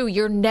number 2,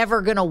 you're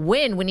never going to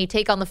win when you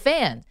take on the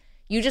fans.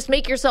 You just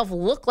make yourself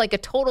look like a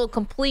total,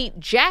 complete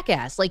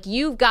jackass. Like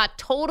you've got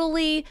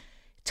totally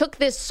took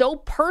this so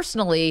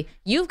personally.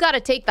 You've got to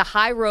take the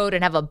high road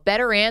and have a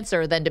better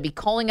answer than to be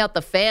calling out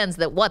the fans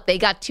that they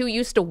got too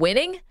used to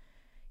winning.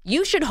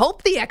 You should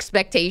hope the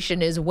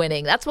expectation is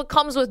winning. That's what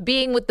comes with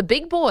being with the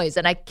big boys.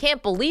 And I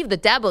can't believe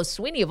that Dabo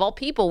Swinney, of all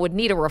people, would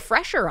need a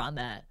refresher on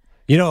that.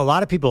 You know, a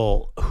lot of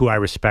people who I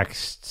respect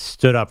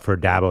stood up for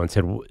Dabo and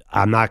said,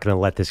 I'm not going to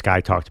let this guy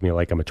talk to me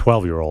like I'm a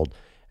 12-year-old.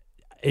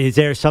 Is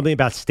there something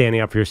about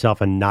standing up for yourself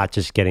and not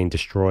just getting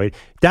destroyed?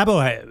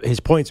 Dabo, his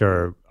points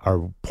are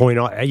point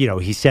on. You know,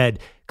 he said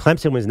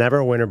Clemson was never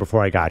a winner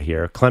before I got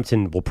here.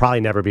 Clemson will probably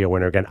never be a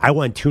winner again. I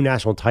won 2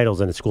 national titles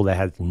in a school that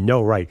has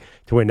no right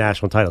to win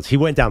national titles. He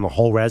went down the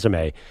whole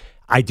resume.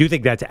 I do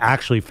think that's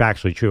actually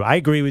factually true. I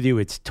agree with you.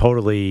 It's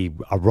totally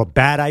a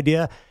bad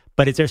idea.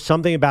 But is there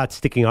something about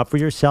sticking up for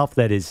yourself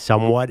that is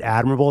somewhat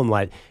admirable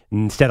and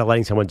instead of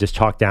letting someone just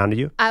talk down to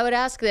you? I would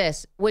ask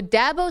this. Would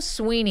Dabo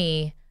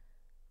Swinney,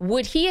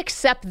 would he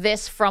accept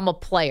this from a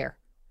player?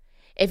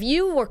 If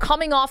you were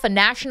coming off a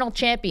national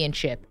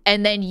championship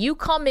and then you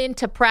come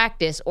into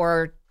practice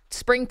or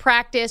spring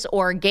practice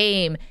or a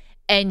game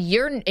and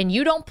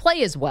you don't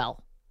play as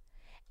well,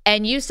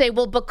 and you say,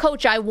 well, but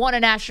coach, I won a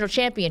national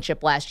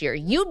championship last year,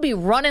 you'd be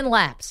running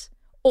laps.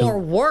 Or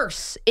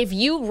worse, if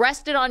you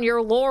rested on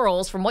your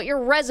laurels from what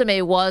your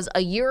resume was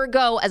a year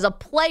ago as a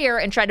player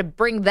and tried to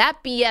bring that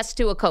BS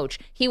to a coach,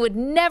 he would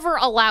never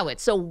allow it.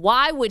 So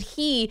why would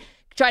he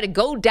try to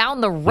go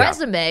down the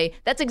resume? Yeah.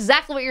 That's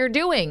exactly what you're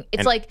doing.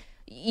 It's like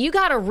you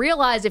got to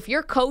realize if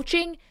you're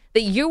coaching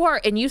that you are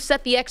and you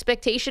set the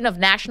expectation of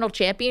national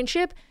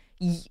championship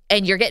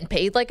and you're getting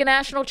paid like a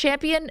national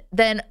champion,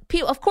 then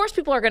of course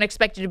people are going to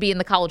expect you to be in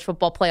the college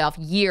football playoff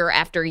year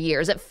after year.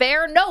 Is it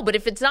fair? No. But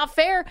if it's not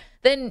fair,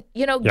 then,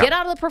 get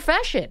out of the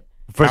profession.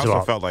 First I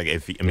also felt like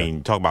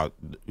talk about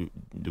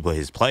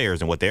his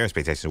players and what their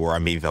expectations were. I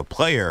mean, if a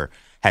player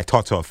had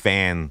talked to a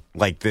fan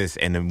like this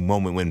and the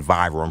moment went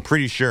viral, I'm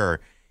pretty sure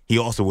he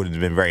also would have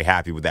been very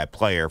happy with that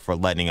player for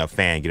letting a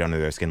fan get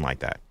under their skin like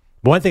that.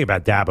 One thing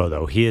about Dabo,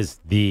 though, he is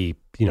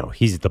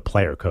he's the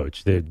player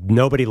coach.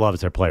 Nobody loves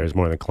their players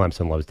more than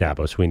Clemson loves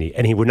Dabo Swinney,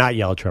 and he would not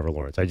yell at Trevor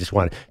Lawrence. I just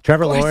wanted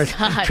Trevor Lawrence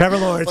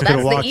could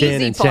have walked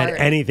in and said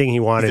anything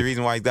he wanted. That's the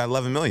reason why he's got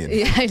 $11 million.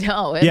 Yeah, I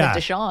know. And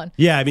Deshaun.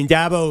 Yeah, I mean,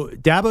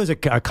 Dabo is a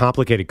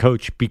complicated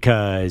coach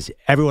because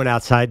everyone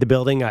outside the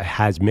building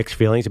has mixed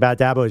feelings about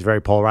Dabo. He's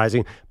very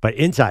polarizing, but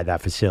inside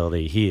that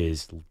facility, he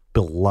is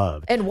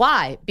beloved. And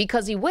why?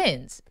 Because he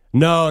wins.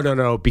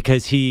 No,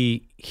 because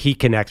he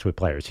connects with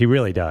players. He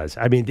really does.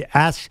 I mean,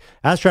 ask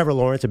Trevor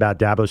Lawrence about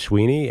Dabo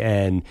Swinney,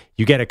 and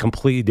you get a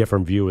completely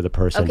different view of the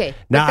person. Okay,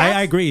 now,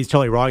 I agree he's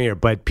totally wrong here,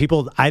 but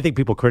I think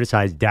people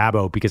criticize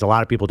Dabo because a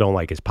lot of people don't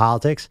like his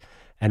politics.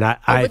 And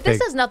but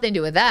this has nothing to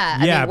do with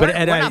that. Yeah,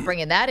 we're not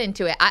bringing that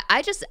into it.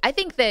 I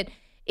think that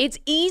it's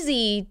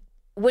easy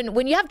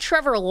when you have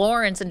Trevor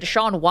Lawrence and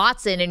Deshaun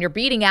Watson and you're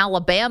beating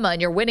Alabama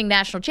and you're winning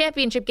national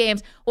championship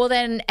games, well,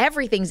 then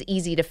everything's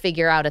easy to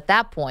figure out at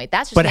that point.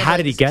 That's just. But how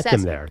did he get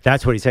them there?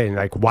 That's what he's saying.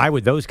 Like, why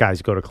would those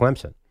guys go to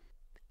Clemson?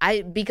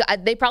 Because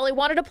they probably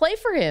wanted to play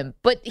for him.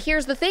 But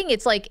here's the thing.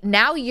 It's like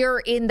now you're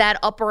in that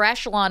upper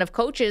echelon of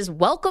coaches.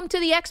 Welcome to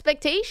the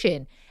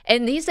expectation.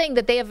 And he's saying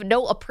that they have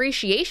no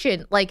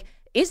appreciation. Like,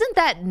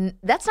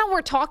 that's not what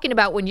we're talking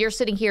about when you're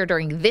sitting here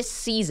during this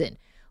season.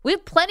 We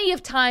have plenty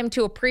of time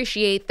to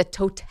appreciate the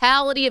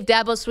totality of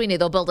Dabo Swinney.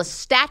 They'll build a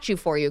statue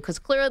for you because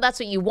clearly that's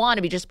what you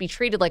want, to just be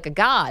treated like a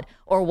god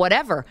or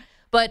whatever.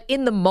 But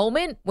in the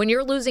moment, when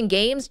you're losing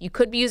games, you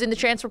could be using the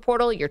transfer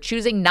portal. You're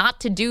choosing not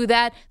to do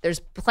that. There's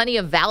plenty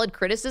of valid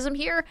criticism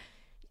here.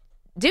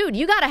 Dude,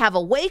 you got to have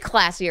a way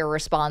classier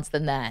response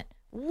than that.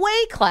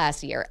 Way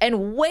classier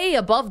and way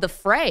above the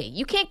fray.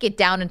 You can't get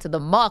down into the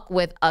muck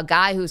with a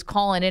guy who's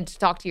calling in to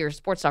talk to your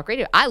sports talk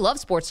radio. I love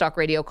sports talk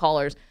radio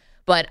callers,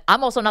 but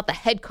I'm also not the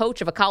head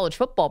coach of a college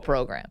football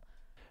program.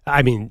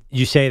 I mean,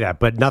 you say that,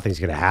 but nothing's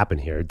going to happen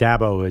here.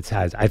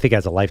 Dabo I think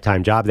has a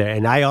lifetime job there,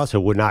 and I also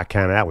would not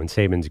count it out when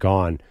Saban's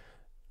gone.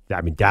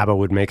 I mean, Dabo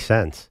would make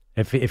sense.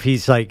 If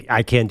he's like,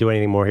 I can't do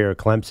anything more here at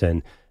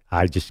Clemson,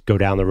 I just go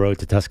down the road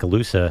to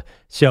Tuscaloosa.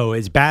 So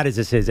as bad as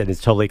this is, and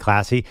it's totally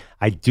classy,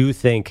 I do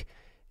think,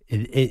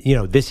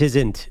 this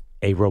isn't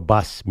a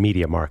robust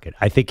media market.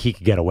 I think he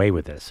could get away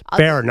with this.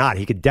 Fair or not,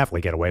 he could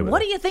definitely get away with it.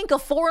 What do you think a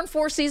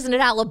 4-4 season at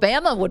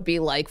Alabama would be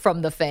like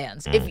from the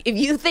fans? If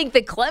you think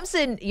that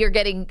Clemson, you're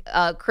getting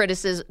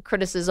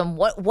criticism,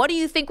 what do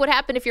you think would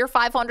happen if you're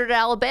 500 at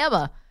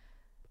Alabama?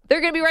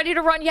 They're going to be ready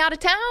to run you out of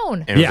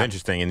town. And it was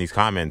interesting in these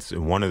comments.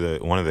 One of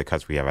the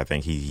cuts we have, I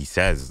think he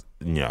says,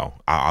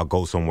 I'll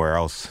go somewhere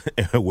else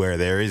where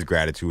there is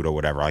gratitude or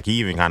whatever. Like he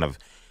even kind of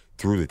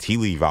threw the tea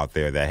leaf out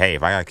there that, hey,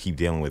 if I got to keep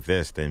dealing with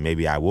this, then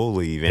maybe I will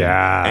leave. And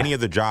any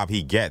other job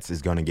he gets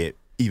is going to get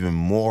even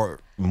more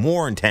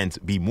intense,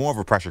 be more of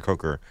a pressure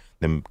cooker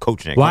than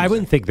coaching at Clemson. I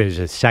wouldn't think there's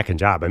a second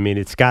job. I mean,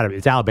 it's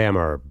Alabama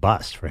or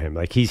bust for him.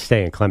 Like, he's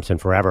staying at Clemson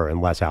forever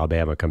unless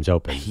Alabama comes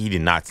open. He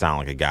did not sound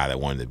like a guy that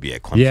wanted to be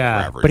at Clemson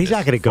forever. But he's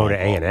not going to go to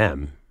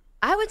A&M.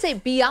 I would say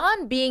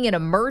beyond being an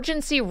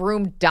emergency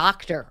room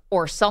doctor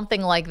or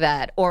something like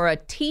that, or a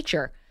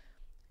teacher,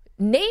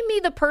 name me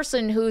the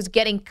person who's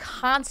getting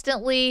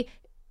constantly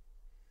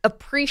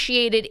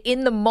appreciated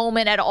in the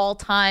moment at all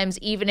times,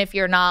 even if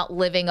you're not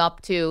living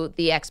up to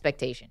the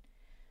expectation.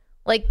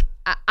 Like,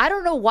 I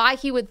don't know why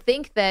he would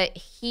think that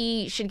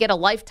he should get a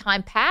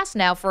lifetime pass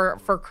now for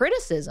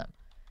criticism.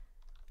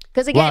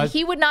 Because, again,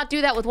 he would not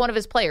do that with one of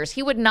his players.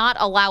 He would not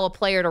allow a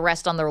player to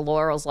rest on their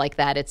laurels like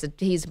that.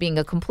 He's being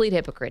a complete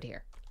hypocrite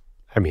here.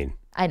 I mean,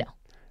 I know.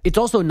 It's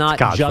also not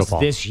just football.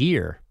 this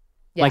year.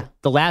 Yeah.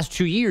 Like, the last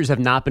 2 years have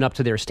not been up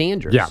to their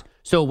standards. Yeah.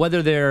 So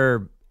whether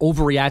they're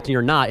overreacting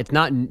or not,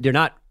 they're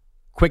not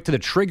quick to the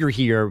trigger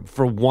here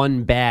for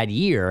one bad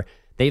year.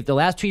 The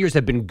last 2 years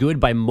have been good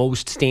by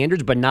most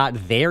standards, but not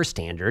their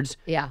standards.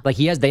 Yeah. Like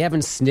they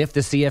haven't sniffed the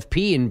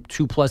CFP in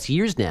 2+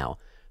 years now.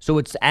 So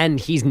and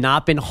he's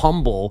not been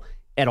humble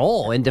at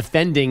all in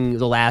defending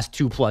the last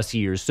 2+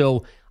 years.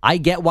 So I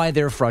get why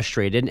they're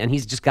frustrated, and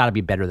he's just got to be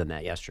better than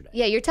that yesterday.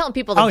 Yeah, you're telling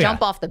people to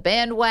jump off the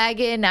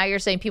bandwagon. Now you're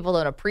saying people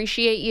don't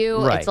appreciate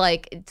you. Right. It's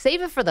like,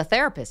 save it for the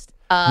therapist.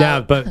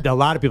 no, but a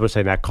lot of people are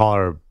saying that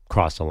caller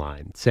crossed the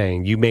line,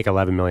 saying you make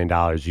 $11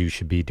 million, you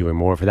should be doing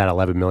more for that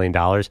 $11 million.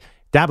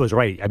 Dabo's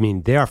right. I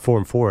mean, they are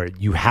 4-4.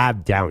 You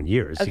have down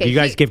years. Okay, you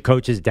guys give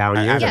coaches down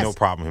I years. have no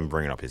problem him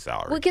bringing up his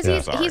salary. Well, because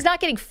he's not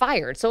getting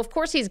fired. So, of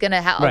course, he's going to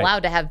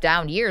allowed to have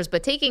down years.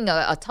 But taking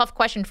a tough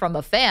question from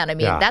a fan, I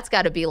mean, that's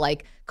got to be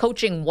like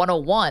coaching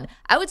 101.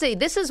 I would say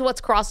this is what's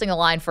crossing a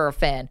line for a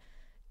fan.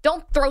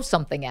 Don't throw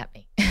something at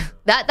me.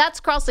 That's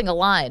crossing a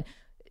line.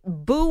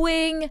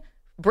 Booing,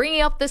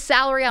 bringing up the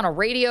salary on a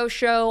radio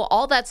show,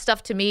 all that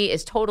stuff to me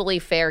is totally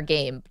fair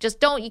game.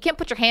 Just you can't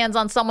put your hands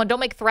on someone. Don't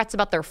make threats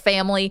about their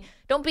family.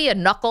 Don't be a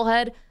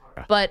knucklehead.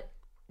 But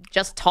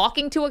just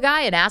talking to a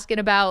guy and asking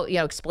about,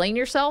 explain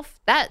yourself,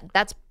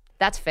 that's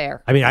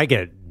fair. I mean, I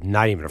get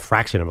not even a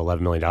fraction of $11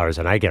 million,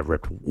 and I get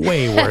ripped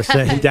way worse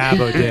than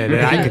Dabo did.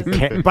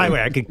 And by the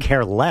way, I could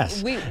care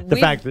less. The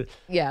fact that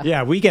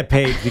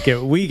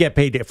we get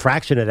paid a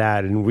fraction of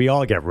that, and we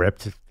all get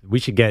ripped. We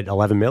should get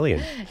 $11 million.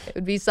 It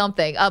would be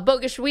something.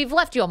 Bogush, we've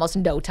left you almost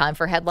no time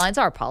for headlines.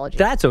 Our apologies.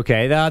 That's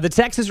okay. The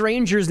Texas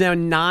Rangers now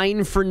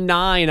 9 for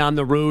 9 on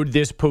the road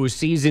this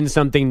postseason,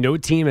 something no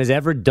team has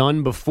ever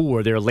done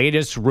before. Their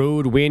latest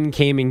road win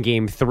came in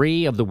Game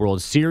 3 of the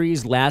World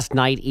Series last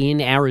night in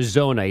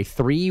Arizona, a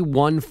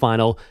 3-1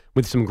 final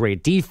with some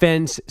great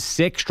defense,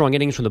 6 strong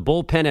innings from the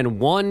bullpen, and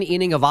 1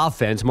 inning of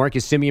offense.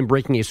 Marcus Semien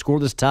breaking a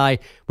scoreless tie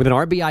with an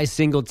RBI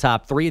single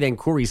top 3. Then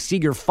Corey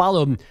Seager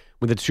followed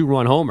with a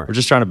 2-run homer. We're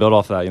just trying to build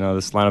off that.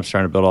 This lineup's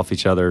trying to build off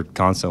each other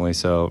constantly.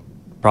 So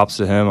props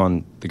to him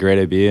on the great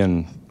AB,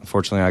 and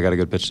unfortunately I got a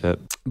good pitch to hit.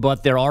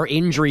 But there are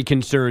injury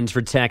concerns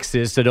for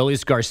Texas.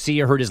 Adolis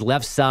Garcia hurt his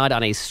left side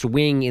on a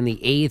swing in the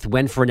 8th,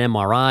 went for an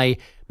MRI.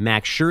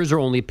 Max Scherzer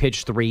only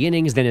pitched 3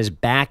 innings, then his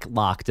back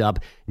locked up.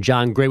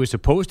 John Gray was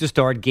supposed to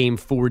start Game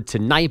 4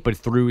 tonight, but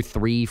threw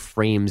 3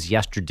 frames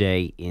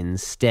yesterday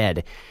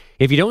instead.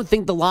 If you don't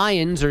think the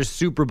Lions are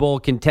Super Bowl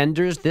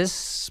contenders,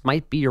 this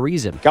might be a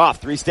reason. Goff,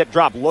 3-step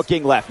drop,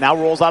 looking left, now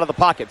rolls out of the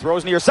pocket,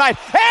 throws near side,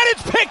 and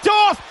it's picked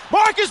off!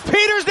 Marcus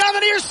Peters down the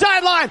near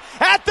sideline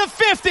at the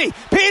 50.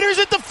 Peters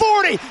at the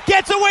 40,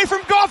 gets away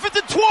from Goff at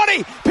the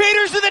 20.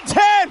 Peters at the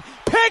 10,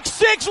 pick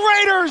 6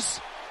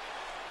 Raiders!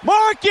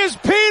 Marcus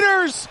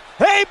Peters!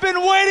 They've been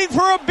waiting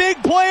for a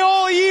big play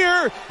all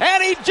year,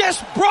 and he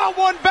just brought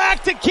one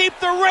back to keep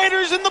the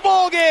Raiders in the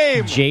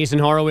ballgame. Jason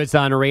Horowitz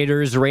on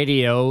Raiders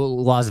Radio,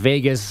 Las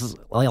Vegas,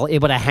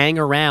 able to hang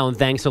around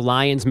thanks to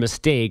Lions'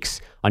 mistakes.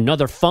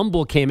 Another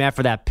fumble came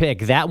after that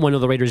pick. That one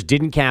of the Raiders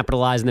didn't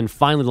capitalize, and then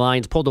finally the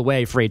Lions pulled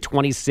away for a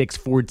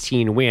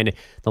 26-14 win.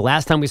 The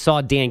last time we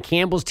saw Dan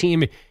Campbell's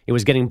team, it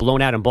was getting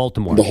blown out in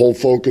Baltimore. The whole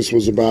focus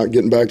was about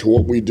getting back to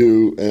what we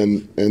do,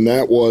 and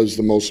that was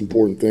the most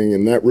important thing,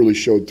 and that really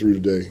showed through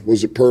today.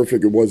 Was it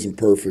perfect? It wasn't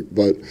perfect,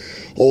 but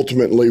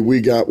ultimately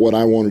we got what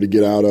I wanted to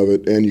get out of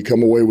it, and you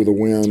come away with a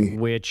win.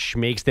 Which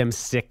makes them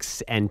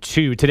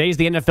 6-2. Today's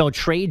the NFL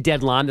trade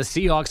deadline. The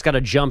Seahawks got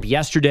a jump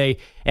yesterday,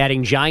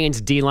 adding Giants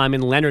D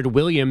lineman Leonard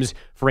Williams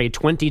for a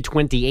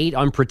 2028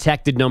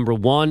 unprotected number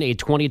 1, a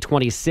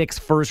 2026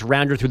 first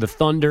rounder through the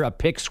Thunder, a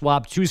pick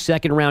swap, 2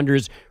 second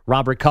rounders,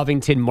 Robert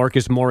Covington,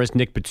 Marcus Morris,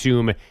 Nick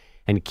Batum,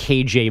 and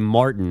KJ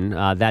Martin.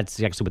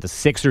 That's actually what the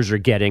Sixers are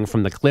getting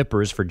from the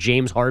Clippers for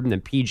James Harden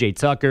and PJ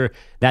Tucker.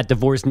 That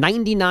divorce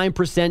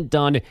 99%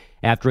 done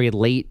after a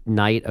late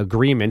night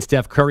agreement.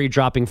 Steph Curry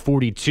dropping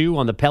 42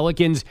 on the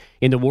Pelicans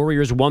in the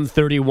Warriors'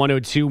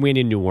 130-102 win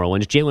in New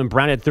Orleans. Jaylen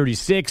Brown at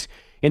 36.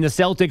 In the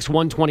Celtics,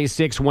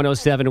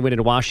 126-107 win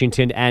in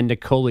Washington, and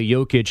Nikola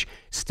Jokic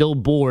still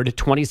bored,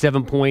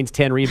 27 points,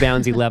 10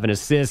 rebounds, 11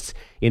 assists.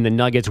 In the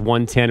Nuggets,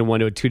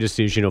 110-102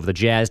 decision over the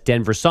Jazz.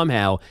 Denver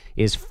somehow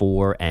is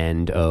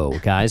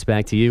 4-0. Guys,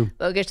 back to you.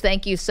 Bogish,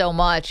 thank you so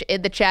much.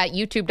 In the chat,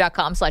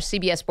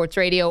 youtube.com/CBS Sports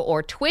Radio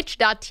or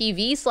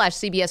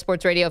twitch.tv/CBS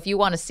Sports Radio if you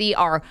want to see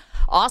our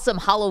awesome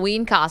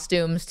Halloween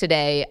costumes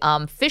today.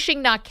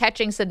 Fishing Not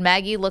Catching said,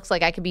 Maggie looks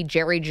like I could be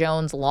Jerry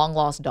Jones'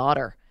 long-lost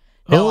daughter.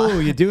 No,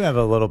 you do have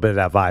a little bit of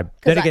that vibe.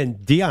 Then again,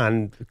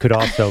 Dion could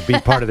also be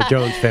part of the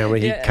Jones family.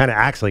 He kind of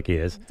acts like he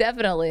is.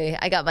 Definitely.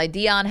 I got my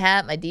Dion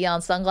hat, my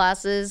Dion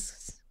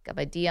sunglasses, got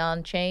my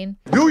Dion chain.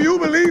 Do you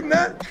believe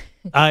that?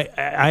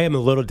 I am a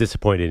little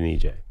disappointed in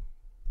EJ.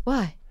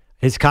 Why?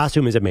 His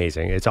costume is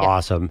amazing. It's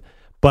awesome.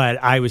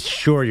 But I was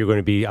sure you're going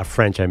to be a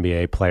French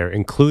NBA player,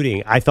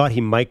 including, I thought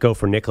he might go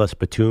for Nicolas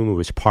Batum, who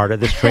was part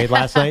of this trade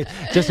last night,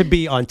 just to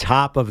be on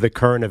top of the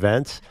current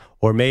events.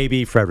 Or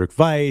maybe Frederick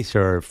Weiss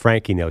or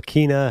Frankie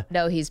Ntilikina.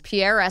 No, he's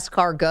Pierre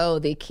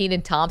Escargot, the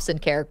Kenan Thompson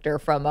character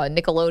from a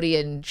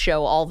Nickelodeon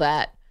show, all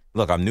that.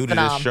 Look, I'm new to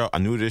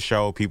this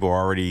show. People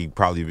are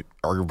probably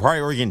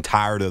already getting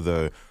tired of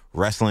the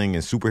wrestling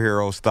and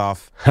superhero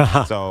stuff.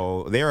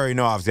 So they already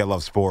know, obviously, I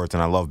love sports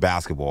and I love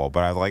basketball.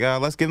 But I was like,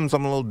 let's give them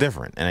something a little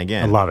different. And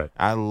again, I love it.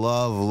 I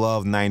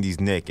love 90s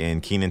Nick,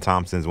 and Kenan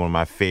Thompson is one of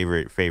my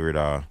favorite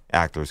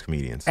actors,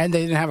 comedians. And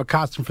they didn't have a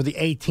costume for the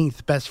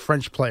 18th best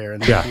French player in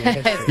the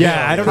NBA history.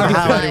 Yeah, I don't know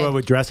how anyone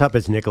would dress up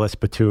as Nicolas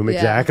Batum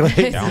exactly.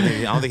 Yeah,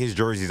 I don't think his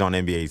jersey's on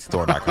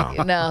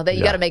NBAstore.com. No,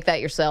 you got to make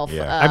that yourself.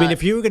 Yeah. I mean,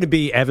 if you were going to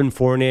be Evan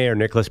Fournier or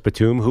Nicolas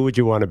Batum, who would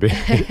you want to be?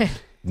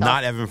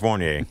 Not Evan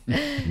Fournier.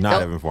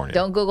 Evan Fournier.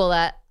 Don't Google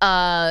that.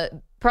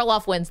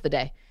 Perloff wins the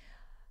day.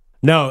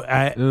 No.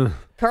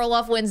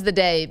 Perloff wins the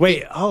day.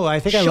 Wait, I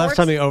think I left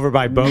something over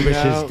by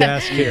Bogus's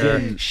desk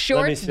here.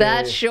 Shorts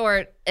that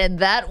short and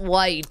that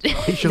white.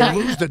 He should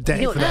lose the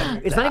day for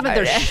that. It's not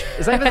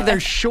even that they're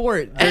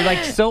short. They're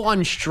like so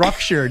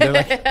unstructured. They're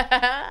like,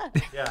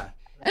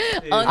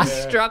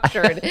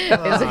 unstructured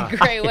is a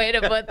great way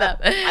to put them.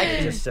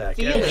 Just a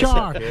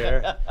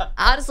sec.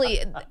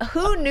 Honestly,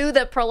 who knew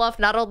that Perloff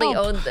not only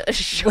owned the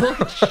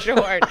shorts?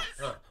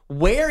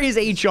 Where is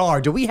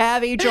HR? Do we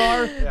have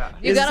HR?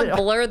 You got to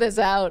blur this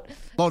out.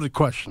 Loaded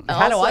question.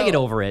 How do I get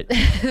over it?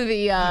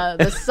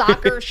 The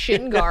soccer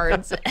shin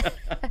guards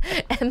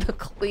and the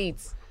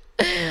cleats.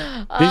 These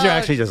are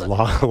actually just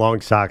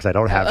long socks. I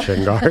don't have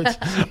shin guards.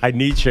 I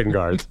need shin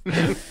guards.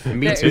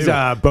 Me too.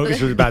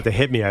 Bogus was about to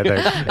hit me, I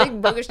think. I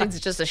think Bogus needs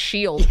just a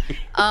shield.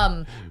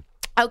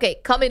 Okay,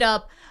 coming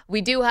up,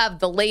 we do have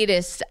the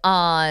latest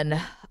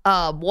on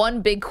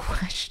one big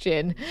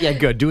question. Yeah,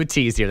 good. Do a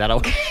tease here.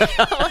 That'll.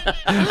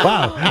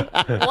 Wow.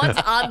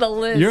 What's on the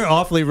list? You're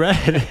awfully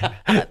red.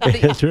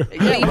 Next to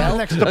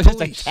just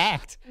police.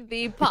 attacked.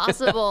 The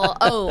possible.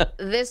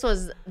 This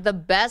was the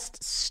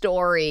best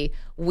story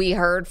we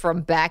heard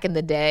from back in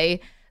the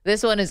day.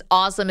 This one is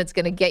awesome. It's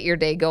going to get your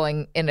day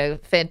going in a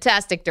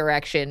fantastic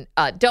direction.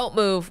 Don't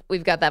move.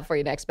 We've got that for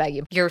you next,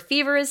 Maggie. Your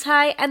fever is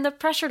high and the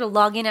pressure to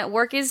log in at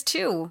work is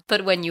too.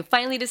 But when you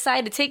finally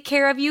decide to take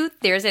care of you,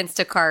 there's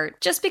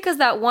Instacart. Just because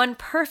that one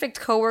perfect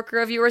coworker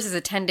of yours is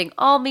attending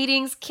all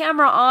meetings,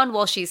 camera on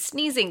while she's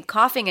sneezing,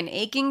 coughing, and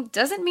aching,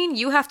 doesn't mean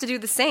you have to do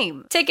the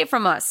same. Take it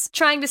from us.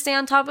 Trying to stay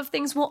on top of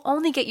things will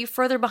only get you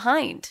further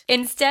behind.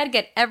 Instead,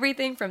 get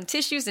everything from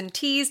tissues and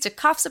teas to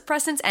cough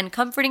suppressants and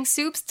comforting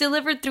soups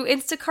delivered through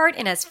Instacart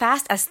in as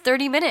fast as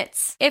 30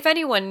 minutes. If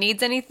anyone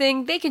needs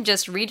anything, they can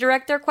just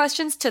redirect their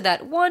questions to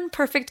that one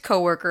perfect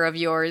coworker of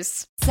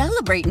yours.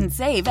 Celebrate and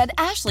save at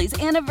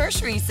Ashley's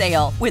Anniversary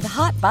Sale. With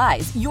Hot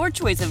Buys, your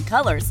choice of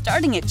colors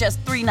starting at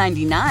just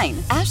 $3.99.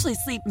 Ashley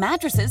Sleep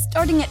mattresses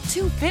starting at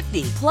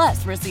 $2.50.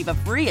 Plus, receive a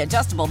free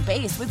adjustable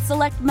base with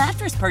select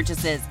mattress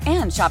purchases.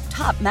 And shop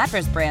top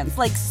mattress brands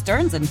like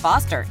Stearns &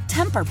 Foster,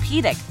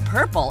 Tempur-Pedic,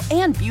 Purple,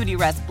 and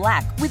Beautyrest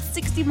Black with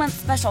 60-month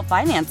special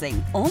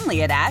financing.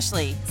 Only at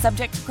Ashley.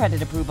 Subject to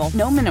credit approval.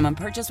 No minimum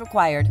purchase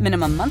required.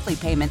 Minimum monthly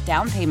payment,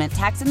 down payment,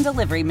 tax, and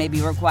delivery may be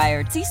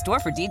required. See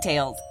store for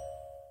details.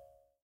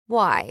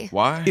 Why?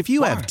 If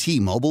you have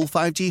T-Mobile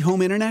 5G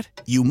home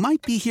internet, you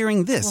might be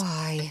hearing this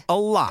Why? a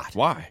lot.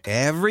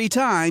 Every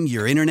time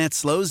your internet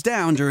slows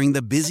down during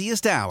the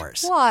busiest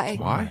hours.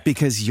 Why?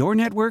 Because your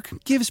network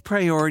gives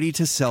priority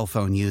to cell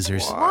phone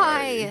users.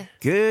 Why?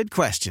 Good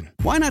question.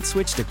 Why not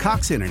switch to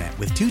Cox Internet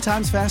with 2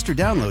 times faster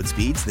download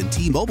speeds than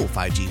T-Mobile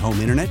 5G home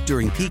internet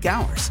during peak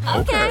hours?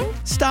 Okay.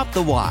 Stop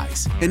the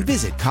whys and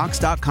visit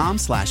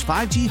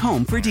cox.com/5G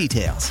home for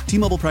details.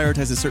 T-Mobile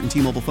prioritizes certain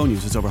T-Mobile phone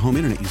users over home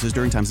internet users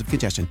during times of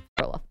congestion.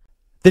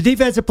 The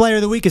Defensive Player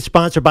of the Week is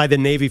sponsored by the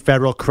Navy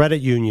Federal Credit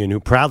Union, who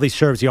proudly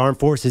serves the Armed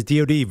Forces,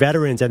 DoD,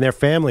 veterans, and their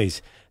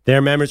families.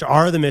 Their members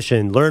are the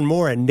mission. Learn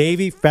more at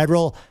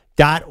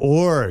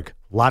NavyFederal.org. A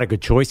lot of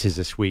good choices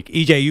this week.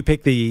 EJ, you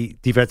picked the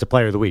Defensive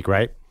Player of the Week,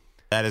 right?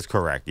 That is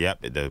correct.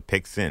 Yep, the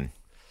pick's in.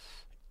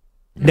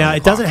 Now,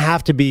 it doesn't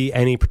have to be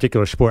any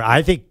particular sport.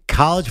 I think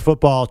college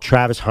football,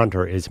 Travis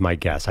Hunter is my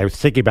guess. I was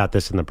thinking about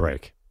this in the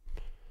break.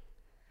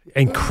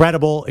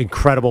 Incredible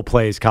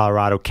plays,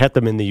 Colorado. Kept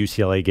them in the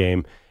UCLA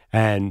game.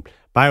 And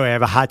by the way, I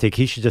have a hot take.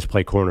 He should just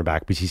play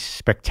cornerback because he's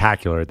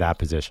spectacular at that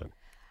position.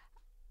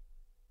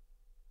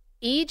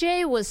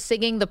 EJ was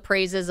singing the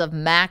praises of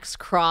Max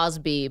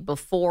Crosby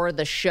before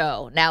the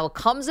show. Now, it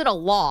comes at a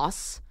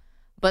loss,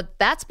 but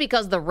that's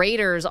because the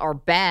Raiders are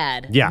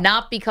bad,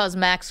 not because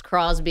Max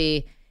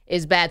Crosby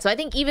is bad. So I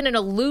think even in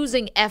a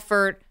losing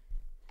effort,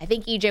 I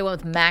think EJ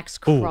went with Max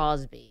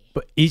Crosby.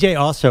 But EJ,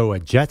 also a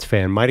Jets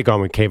fan, might have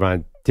gone with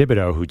Kayvon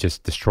Thibodeau, who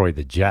just destroyed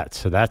the Jets.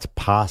 So that's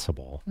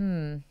possible.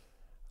 All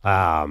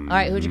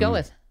right, who'd you go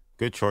with?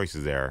 Good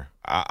choices there.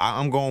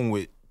 I'm going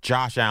with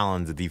Josh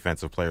Allen, the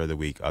Defensive Player of the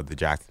Week of the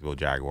Jacksonville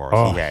Jaguars.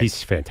 Oh,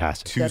 he's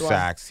fantastic. 2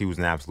 sacks. He was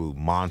an absolute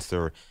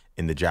monster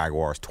in the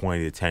Jaguars'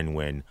 20-10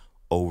 win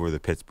over the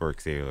Pittsburgh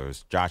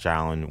Steelers. Josh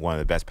Allen, one of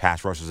the best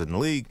pass rushers in the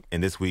league,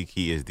 and this week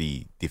he is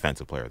the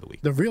Defensive Player of the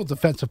Week. The real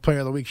Defensive Player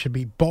of the Week should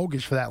be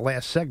bogus for that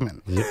last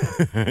segment.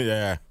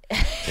 Yeah.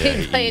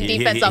 He's playing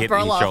defense on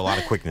Perloff. He showed a lot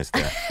of quickness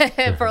there.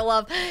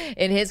 Perloff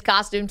in his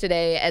costume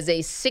today as a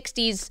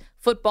 60s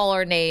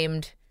footballer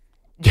named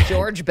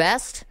George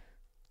Best.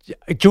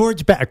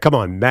 George Best. Come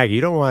on, Maggie.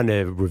 You don't want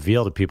to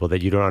reveal to people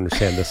that you don't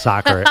understand the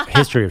soccer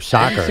history of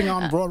soccer. Dancing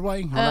on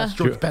Broadway? Oh, that's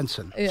George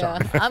Benson. Yeah,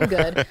 I'm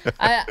good.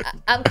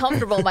 I'm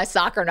comfortable with my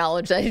soccer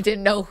knowledge. I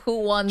didn't know who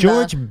won.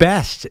 George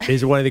Best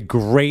is one of the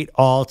great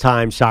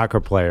all-time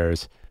soccer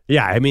players.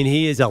 Yeah, I mean,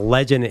 he is a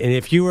legend. And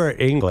if you were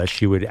English,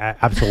 you would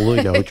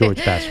absolutely know who George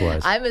Best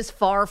was. I'm as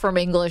far from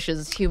English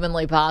as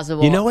humanly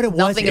possible. You know what it was?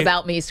 Nothing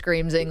about me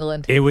screams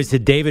England. It was the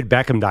David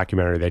Beckham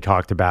documentary they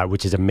talked about,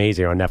 which is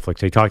amazing on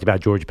Netflix. They talked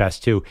about George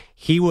Best, too.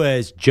 He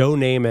was Joe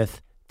Namath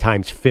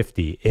times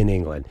 50 in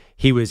England.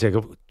 He was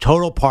a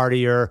total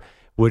partier,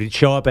 would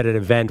show up at an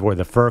event with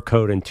a fur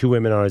coat and 2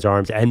 women on his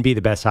arms and be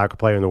the best soccer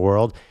player in the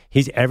world.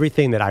 He's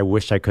everything that I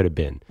wish I could have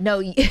been.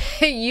 No,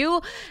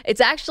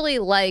 it's actually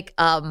like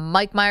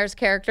Mike Myers'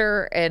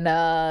 character in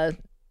The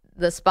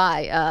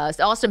Spy,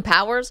 Austin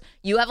Powers.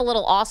 You have a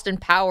little Austin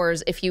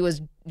Powers if he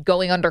was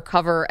going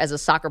undercover as a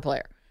soccer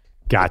player.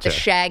 Gotcha. With the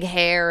shag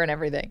hair and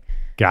everything.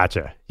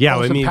 Gotcha. Yeah,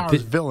 Austin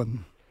Powers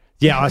villain.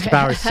 Yeah, Austin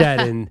Powers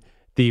said in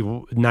the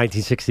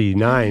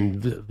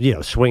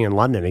 1969, swing in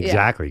London.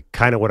 Exactly. Yeah.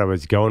 Kind of what I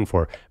was going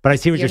for. But I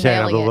see what you're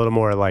saying. I'm a little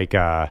more like,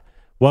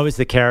 what was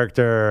the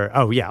character?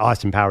 Oh, yeah,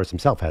 Austin Powers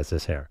himself has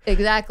this hair.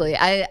 Exactly.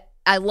 I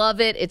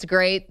love it. It's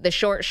great. The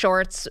short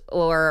shorts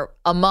were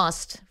a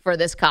must for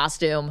this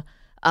costume.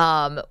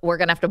 We're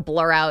going to have to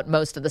blur out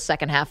most of the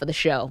second half of the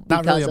show.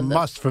 Not really a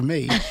must for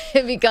me.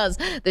 Because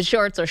the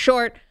shorts are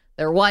short,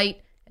 they're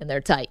white, and they're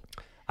tight.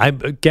 I'm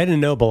getting to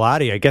know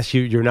Bilotti. I guess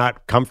you're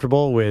not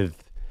comfortable with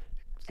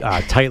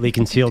tightly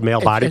concealed male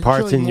body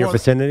parts really in your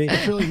vicinity?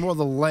 It's really more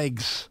the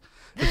legs.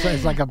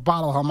 It's like a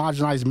bottle of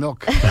homogenized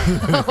milk.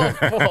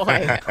 Oh,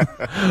 boy.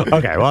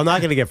 Okay, well, I'm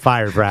not going to get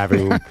fired for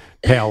having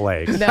pale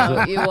legs.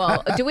 No, you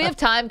won't. Do we have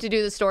time to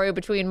do the story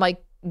between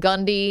Mike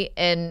Gundy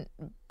and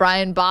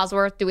Brian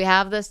Bosworth? Do we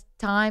have this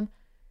time?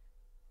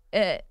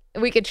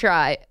 We could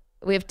try.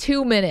 We have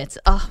 2 minutes.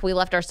 Oh, we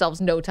left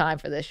ourselves no time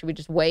for this. Should we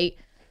just wait?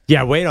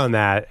 Yeah, wait on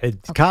that.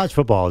 College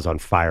football is on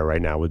fire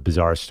right now with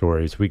bizarre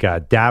stories. We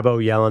got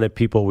Dabo yelling at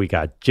people. We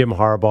got Jim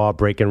Harbaugh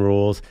breaking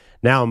rules.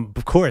 Now,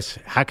 of course,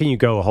 how can you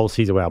go a whole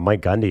season without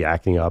Mike Gundy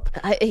acting up?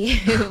 I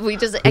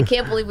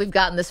can't believe we've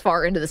gotten this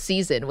far into the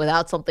season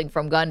without something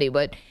from Gundy.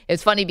 But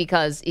it's funny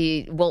because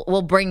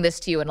we'll bring this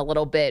to you in a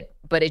little bit.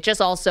 But it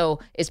just also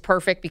is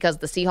perfect because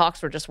the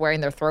Seahawks were just wearing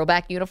their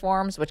throwback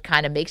uniforms, which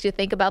kind of makes you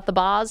think about the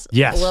Boz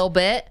a little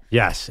bit.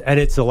 Yes, and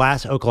it's the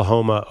last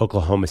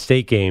Oklahoma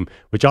State game,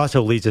 which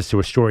also leads us to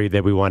a story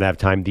that we want to have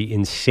time, the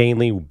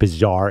insanely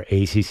bizarre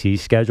ACC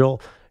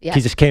schedule. Yes.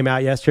 He just came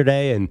out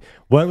yesterday, and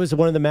what was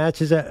one of the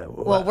matches?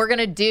 Well, we're going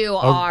to do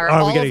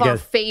our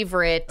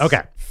favorite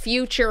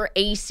future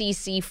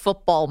ACC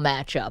football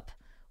matchup.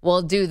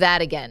 We'll do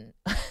that again.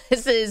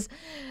 This is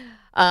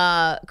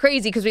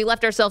crazy because we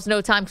left ourselves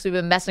no time because we've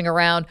been messing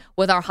around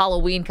with our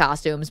Halloween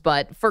costumes,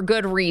 but for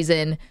good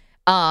reason.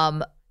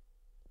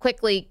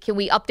 Quickly, can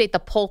we update the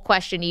poll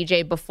question,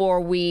 EJ,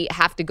 before we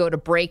have to go to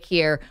break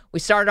here?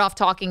 We started off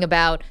talking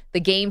about the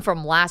game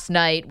from last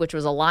night, which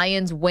was a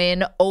Lions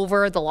win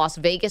over the Las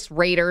Vegas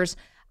Raiders.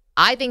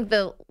 I think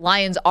the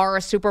Lions are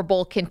a Super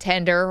Bowl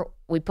contender.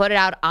 We put it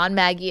out on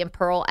Maggie and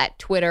Pearl on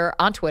Twitter.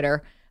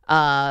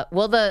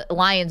 Will the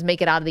Lions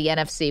make it out of the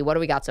NFC? What do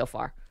we got so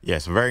far?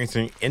 Yes, very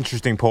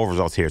interesting poll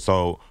results here.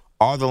 So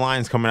are the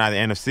Lions coming out of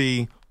the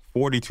NFC?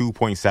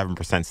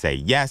 42.7% say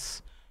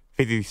yes.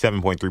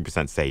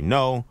 57.3% say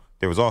no.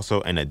 There was also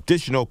an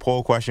additional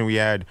poll question we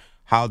had.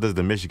 How does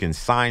the Michigan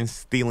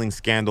sign-stealing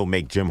scandal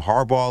make Jim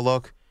Harbaugh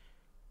look?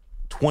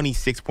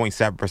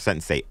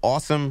 26.7% say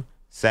awesome.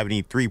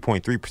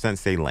 73.3%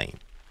 say lame.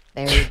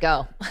 There you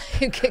go.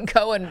 You can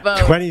go and vote.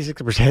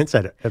 26%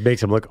 said it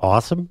makes him look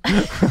awesome.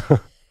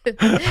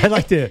 I'd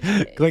like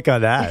to click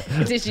on that.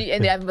 Did you?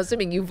 And I'm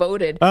assuming you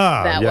voted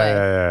that way.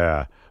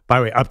 Yeah. By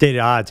the way,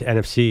 updated odds,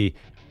 NFC.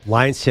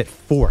 Lions sit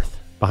fourth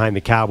behind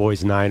the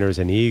Cowboys, Niners,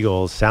 and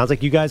Eagles. Sounds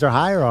like you guys are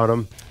higher on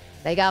them.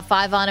 They got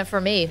 5 on it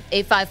for me.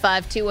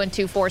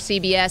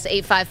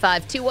 855-212-4CBS,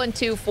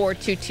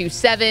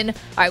 855-212-4227. All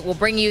right, we'll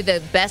bring you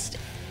the best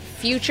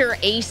future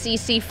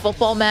ACC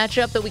football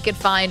matchup that we could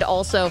find.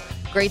 Also,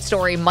 great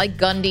story, Mike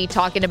Gundy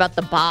talking about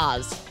the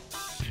Boz.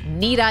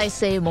 Need I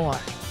say more?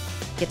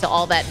 Get to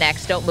all that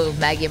next. Don't move.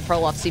 Maggie and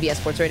Perloff, CBS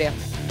Sports Radio.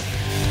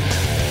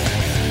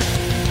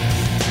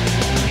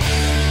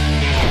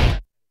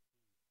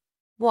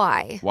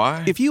 Why?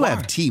 If you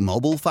have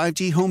T-Mobile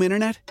 5G home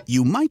internet,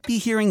 you might be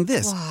hearing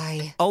this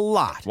a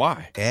lot.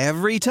 Why?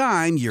 Every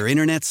time your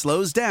internet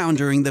slows down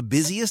during the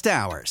busiest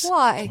hours.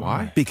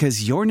 Why?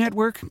 Because your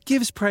network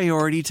gives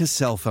priority to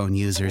cell phone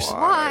users.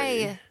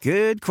 Why?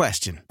 Good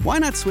question. Why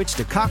not switch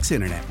to Cox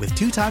Internet with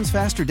 2 times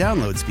faster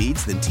download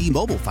speeds than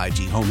T-Mobile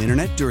 5G home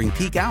internet during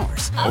peak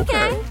hours?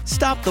 Okay.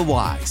 Stop the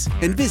whys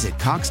and visit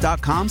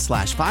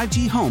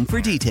cox.com/5G home for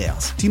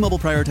details. T-Mobile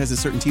prioritizes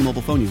certain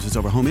T-Mobile phone users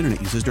over home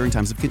internet users during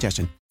times of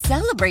congestion.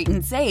 Celebrate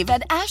and save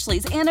at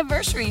Ashley's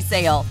Anniversary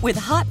Sale. With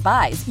Hot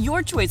Buys,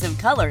 your choice of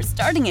colors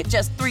starting at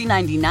just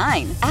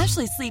 $3.99.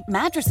 Ashley Sleep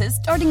mattresses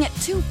starting at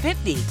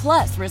 $2.50.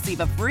 Plus, receive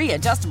a free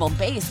adjustable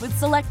base with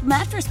select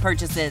mattress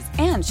purchases.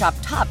 And shop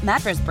top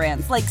mattress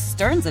brands like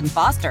Stearns &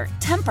 Foster,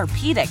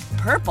 Tempur-Pedic,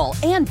 Purple,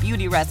 and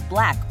Beautyrest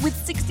Black with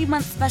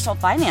 60-month special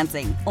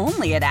financing.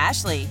 Only at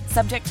Ashley.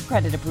 Subject to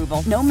credit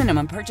approval. No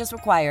minimum purchase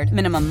required.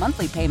 Minimum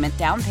monthly payment,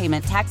 down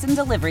payment, tax, and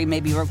delivery may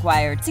be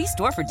required. See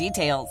store for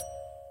details.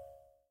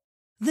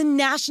 The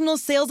national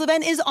sales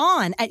event is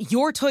on at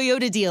your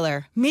Toyota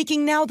dealer,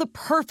 making now the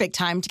perfect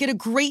time to get a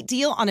great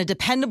deal on a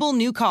dependable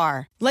new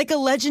car. Like a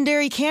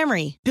legendary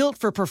Camry, built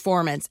for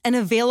performance and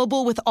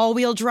available with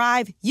all-wheel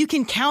drive, you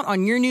can count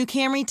on your new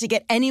Camry to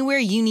get anywhere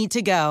you need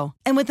to go.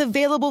 And with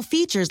available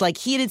features like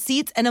heated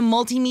seats and a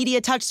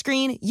multimedia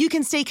touchscreen, you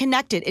can stay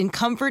connected in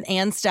comfort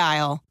and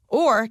style.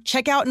 Or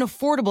check out an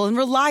affordable and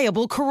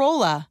reliable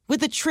Corolla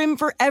with a trim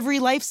for every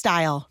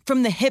lifestyle,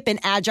 from the hip and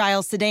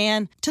agile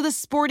sedan to the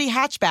sporty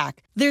hatchback.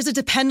 There's a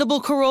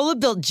dependable Corolla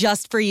built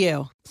just for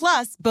you.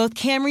 Plus, both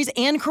Camrys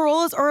and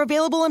Corollas are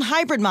available in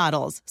hybrid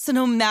models, so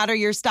no matter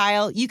your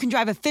style, you can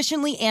drive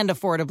efficiently and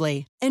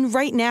affordably. And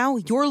right now,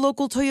 your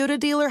local Toyota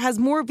dealer has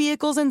more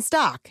vehicles in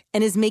stock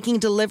and is making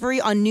delivery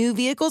on new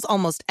vehicles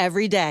almost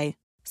every day.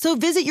 So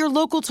visit your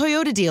local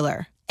Toyota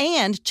dealer.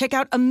 And check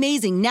out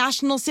amazing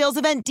national sales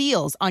event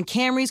deals on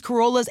Camrys,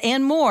 Corollas,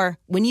 and more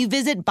when you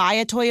visit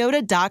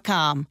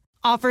buyatoyota.com.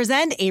 Offers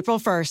end April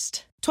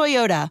 1st.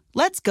 Toyota,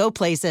 let's go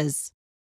places.